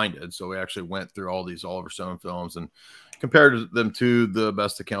conspiracy minded. So we actually went through all these Oliver Stone films and compared them to the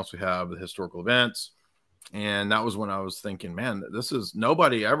best accounts we have of historical events. And that was when I was thinking, man, this is,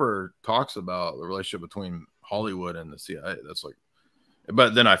 nobody ever talks about the relationship between Hollywood and the CIA. That's like,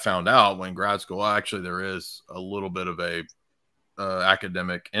 but then I found out when grad school, actually, there is a little bit of a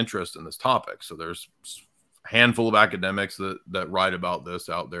academic interest in this topic. So there's a handful of academics that write about this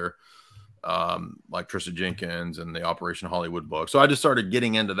out there. Like Trisha Jenkins and the Operation Hollywood book. So I just started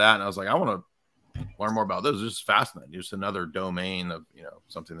getting into that, and I was like, I want to learn more about this. It's just fascinating. Just another domain of, you know,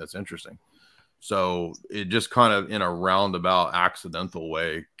 something that's interesting. So it just kind of in a roundabout accidental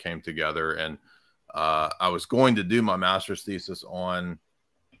way came together. And I was going to do my master's thesis on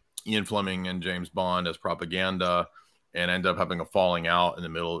Ian Fleming and James Bond as propaganda, and ended up having a falling out in the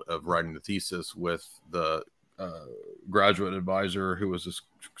middle of writing the thesis with the graduate advisor, who was this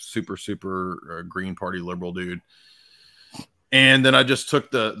super Green Party liberal dude. And then I just took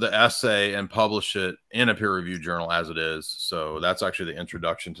the essay and published it in a peer-reviewed journal as it is. So that's actually the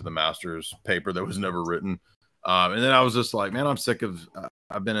introduction to the master's paper that was never written. And then I was just like, man, I'm sick of,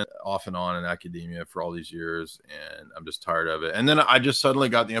 I've been off and on in academia for all these years, and I'm just tired of it. And then I just suddenly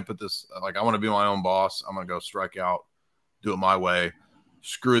got the impetus, like, I want to be my own boss. I'm going to go strike out, do it my way.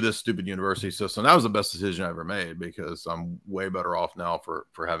 Screw this stupid university system. That was the best decision I ever made, because I'm way better off now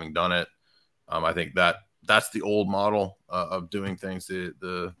for having done it. I think that's the old model of doing things,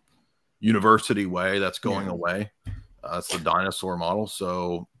 the university way. That's going away. It's the dinosaur model.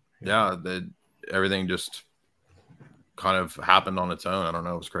 So yeah, everything just kind of happened on its own. I don't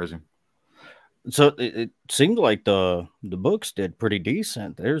know. It was crazy. So it seemed like the books did pretty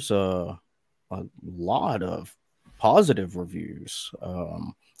decent. There's a lot of positive reviews. I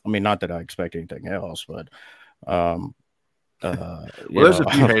mean, not that I expect anything else, but Well, there's a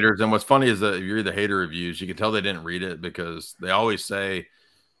few haters, and what's funny is that if you read the hater reviews, you can tell they didn't read it because they always say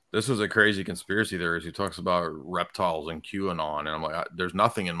this was a crazy conspiracy theorist who talks about reptiles and QAnon, and I'm like, there's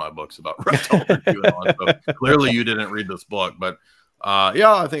nothing in my books about reptiles or QAnon. So clearly, you didn't read this book, but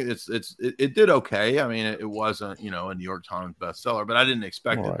yeah, I think it did okay. I mean, it wasn't a New York Times bestseller, but I didn't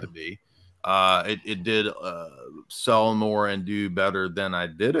expect it to be. It did sell more and do better than I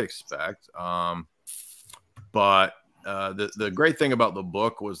did expect. But the great thing about the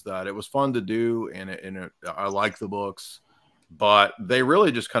book was that it was fun to do, and I like the books, but they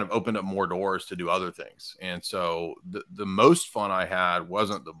really just kind of opened up more doors to do other things. And so the most fun I had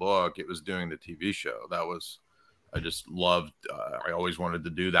wasn't the book; it was doing the TV show. I just loved. I always wanted to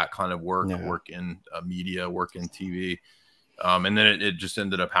do that kind of work, work in media, work in TV. And then it just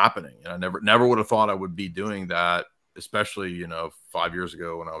ended up happening. And I never would have thought I would be doing that, especially, 5 years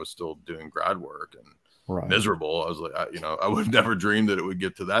ago when I was still doing grad work and miserable. I was like, I would have never dreamed that it would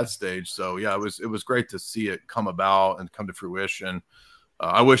get to that stage. So yeah, it was great to see it come about and come to fruition.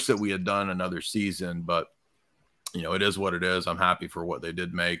 I wish that we had done another season, but it is what it is. I'm happy for what they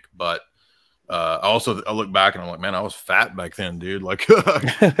did make, but I look back and I'm like, man, I was fat back then, dude. Like,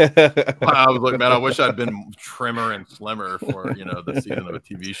 I was like, man, I wish I'd been trimmer and slimmer for, the season of a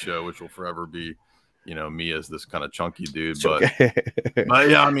TV show, which will forever be, me as this kind of chunky dude. But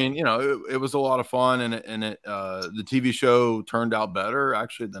yeah, I mean, it was a lot of fun, and the TV show turned out better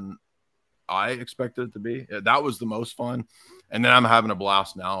actually than I expected it to be. That was the most fun. And then I'm having a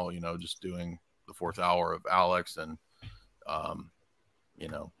blast now, just doing the 4th hour of Alex and,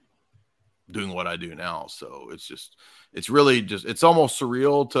 doing what I do now. So it's really it's almost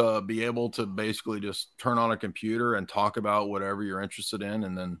surreal to be able to basically just turn on a computer and talk about whatever you're interested in.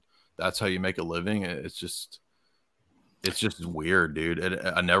 And then that's how you make a living. It's just weird, dude.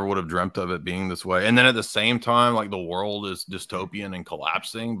 I never would have dreamt of it being this way. And then at the same time, like, the world is dystopian and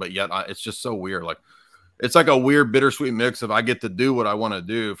collapsing, but yet it's just so weird. Like, it's like a weird bittersweet mix of I get to do what I want to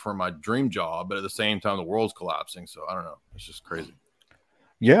do for my dream job, but at the same time, the world's collapsing. So I don't know. It's just crazy.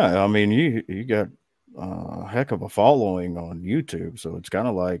 Yeah, I mean, you got a heck of a following on YouTube, so it's kind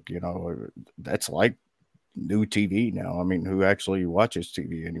of like, that's like new TV now. I mean, who actually watches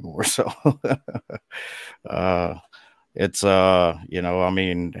TV anymore? So it's I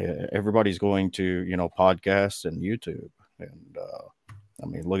mean, everybody's going to podcasts and YouTube, and I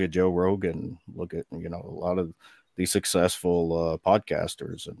mean, look at Joe Rogan, look at a lot of these successful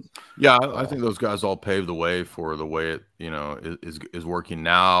podcasters. And yeah, I think those guys all paved the way for the way it is working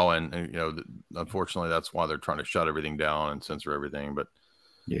now, and unfortunately that's why they're trying to shut everything down and censor everything. But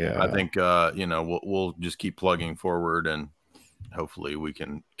yeah, I think we'll just keep plugging forward, and hopefully we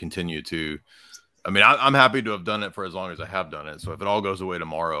can continue to. I mean, I'm happy to have done it for as long as I have done it. So if it all goes away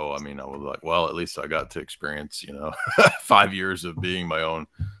tomorrow, I mean, I was like, well, at least I got to experience 5 years of being my own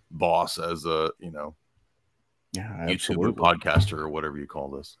boss as a YouTuber, podcaster, or whatever you call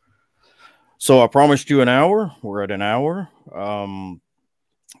this. So I promised you an hour. We're at an hour. Do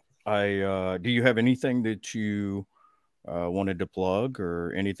you have anything that you wanted to plug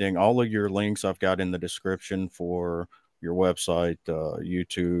or anything? All of your links I've got in the description for your website,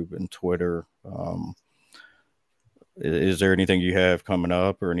 YouTube, and Twitter. Is there anything you have coming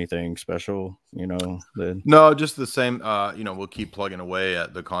up or anything special, No, just the same. We'll keep plugging away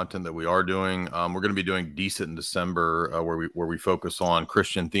at the content that we are doing. We're going to be doing Decent in December, where we focus on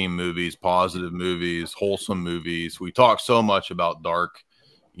Christian themed movies, positive movies, wholesome movies. We talk so much about dark,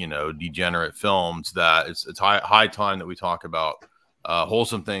 degenerate films that it's high time that we talk about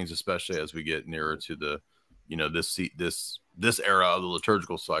wholesome things, especially as we get nearer to the, this era of the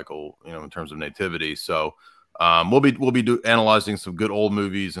liturgical cycle, in terms of nativity. So we'll be analyzing some good old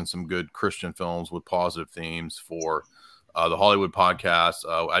movies and some good Christian films with positive themes for the Hollywood podcast.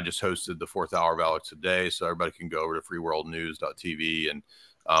 I just hosted the 4th hour of Alex today, so everybody can go over to freeworldnews.tv and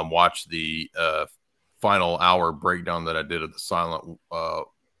watch the final hour breakdown that I did of the silent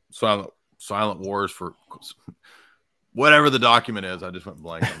wars for whatever the document is. I just went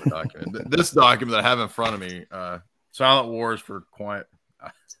blank on the document. This document that I have in front of me, silent wars for quiet,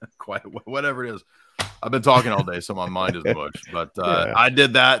 whatever it is. I've been talking all day, so my mind is mush. But I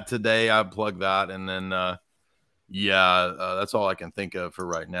did that today. I plugged that, and then that's all I can think of for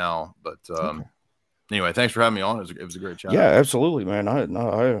right now. But anyway, thanks for having me on. It was a great chat. Yeah, absolutely, man. I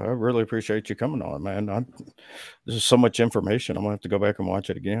really appreciate you coming on, man. There's so much information. I'm gonna have to go back and watch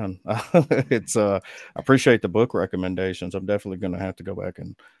it again. I appreciate the book recommendations. I'm definitely gonna have to go back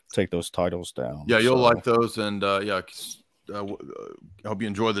and take those titles down. Yeah, you'll like those, and I hope you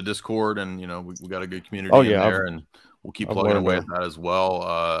enjoy the Discord, and we got a good community in there, and we'll keep plugging away at that as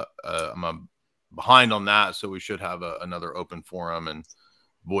well. I'm behind on that. So we should have another open forum and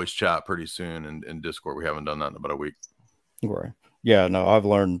voice chat pretty soon. And in Discord, we haven't done that in about a week. Right. Yeah, no, I've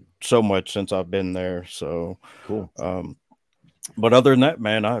learned so much since I've been there. So cool. But other than that,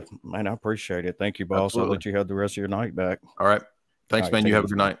 man, I appreciate it. Thank you, boss. Absolutely. I'll let you have the rest of your night back. All right. Thanks, man. You have a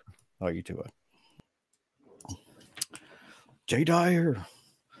good night. Oh, you too. J. Dyer.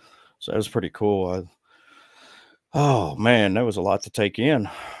 So that was pretty cool. Oh man, that was a lot to take in.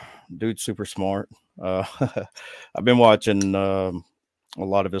 Dude's super smart. I've been watching a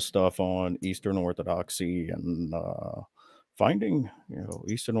lot of his stuff on Eastern Orthodoxy and finding,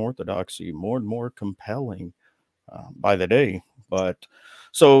 Eastern Orthodoxy more and more compelling by the day. But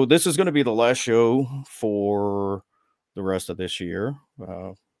so this is going to be the last show for the rest of this year,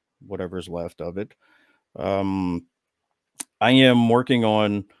 whatever's left of it. I am working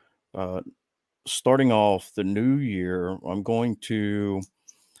on starting off the new year. I'm going to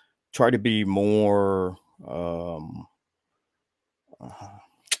try to be more, how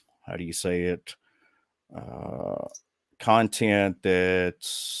do you say it? Content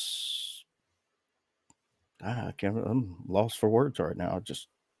that's, I'm lost for words right now. I just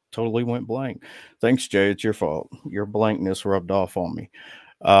totally went blank. Thanks, Jay. It's your fault. Your blankness rubbed off on me.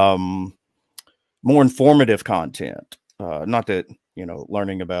 More informative content. Not that,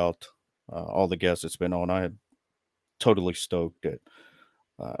 learning about all the guests it's been on. I had totally stoked at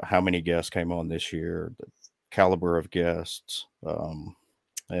how many guests came on this year, the caliber of guests,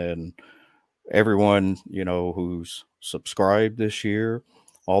 and everyone, who's subscribed this year,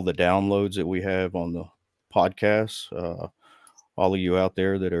 all the downloads that we have on the podcast, all of you out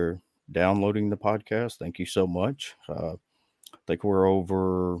there that are downloading the podcast, thank you so much. I think we're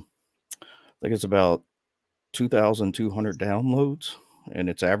over, I think it's about 2,200 downloads, and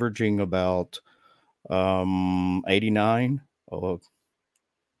it's averaging about 89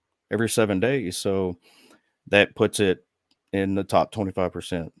 every 7 days. So that puts it in the top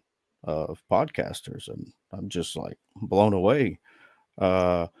 25% of podcasters, and I'm just like blown away.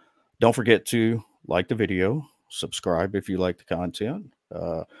 Don't forget to like the video, subscribe if you like the content.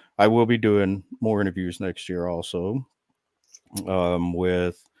 I will be doing more interviews next year also,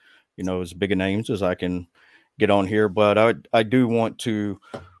 with as big a names as I can get on here, but I do want to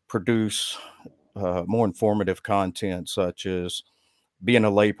produce more informative content, such as being a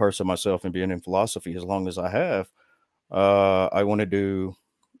lay person myself and being in philosophy as long as I have. I want to do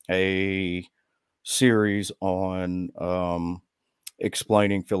a series on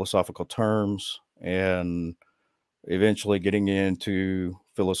explaining philosophical terms and eventually getting into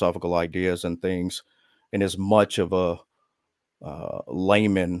philosophical ideas and things in as much of a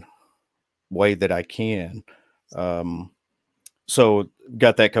layman way that I can. So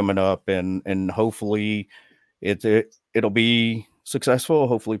got that coming up, and hopefully it'll be successful.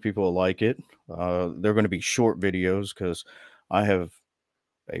 Hopefully people will like it. They're going to be short videos because I have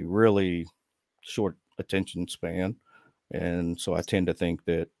a really short attention span, and so I tend to think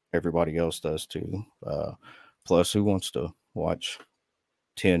that everybody else does too. Plus, who wants to watch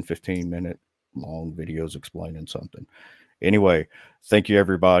 10-15 minute long videos explaining something? Anyway, thank you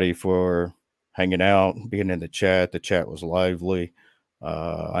everybody for hanging out, being in the chat. The chat was lively.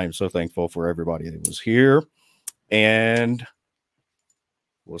 I am so thankful for everybody that was here, and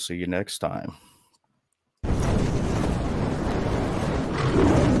we'll see you next time.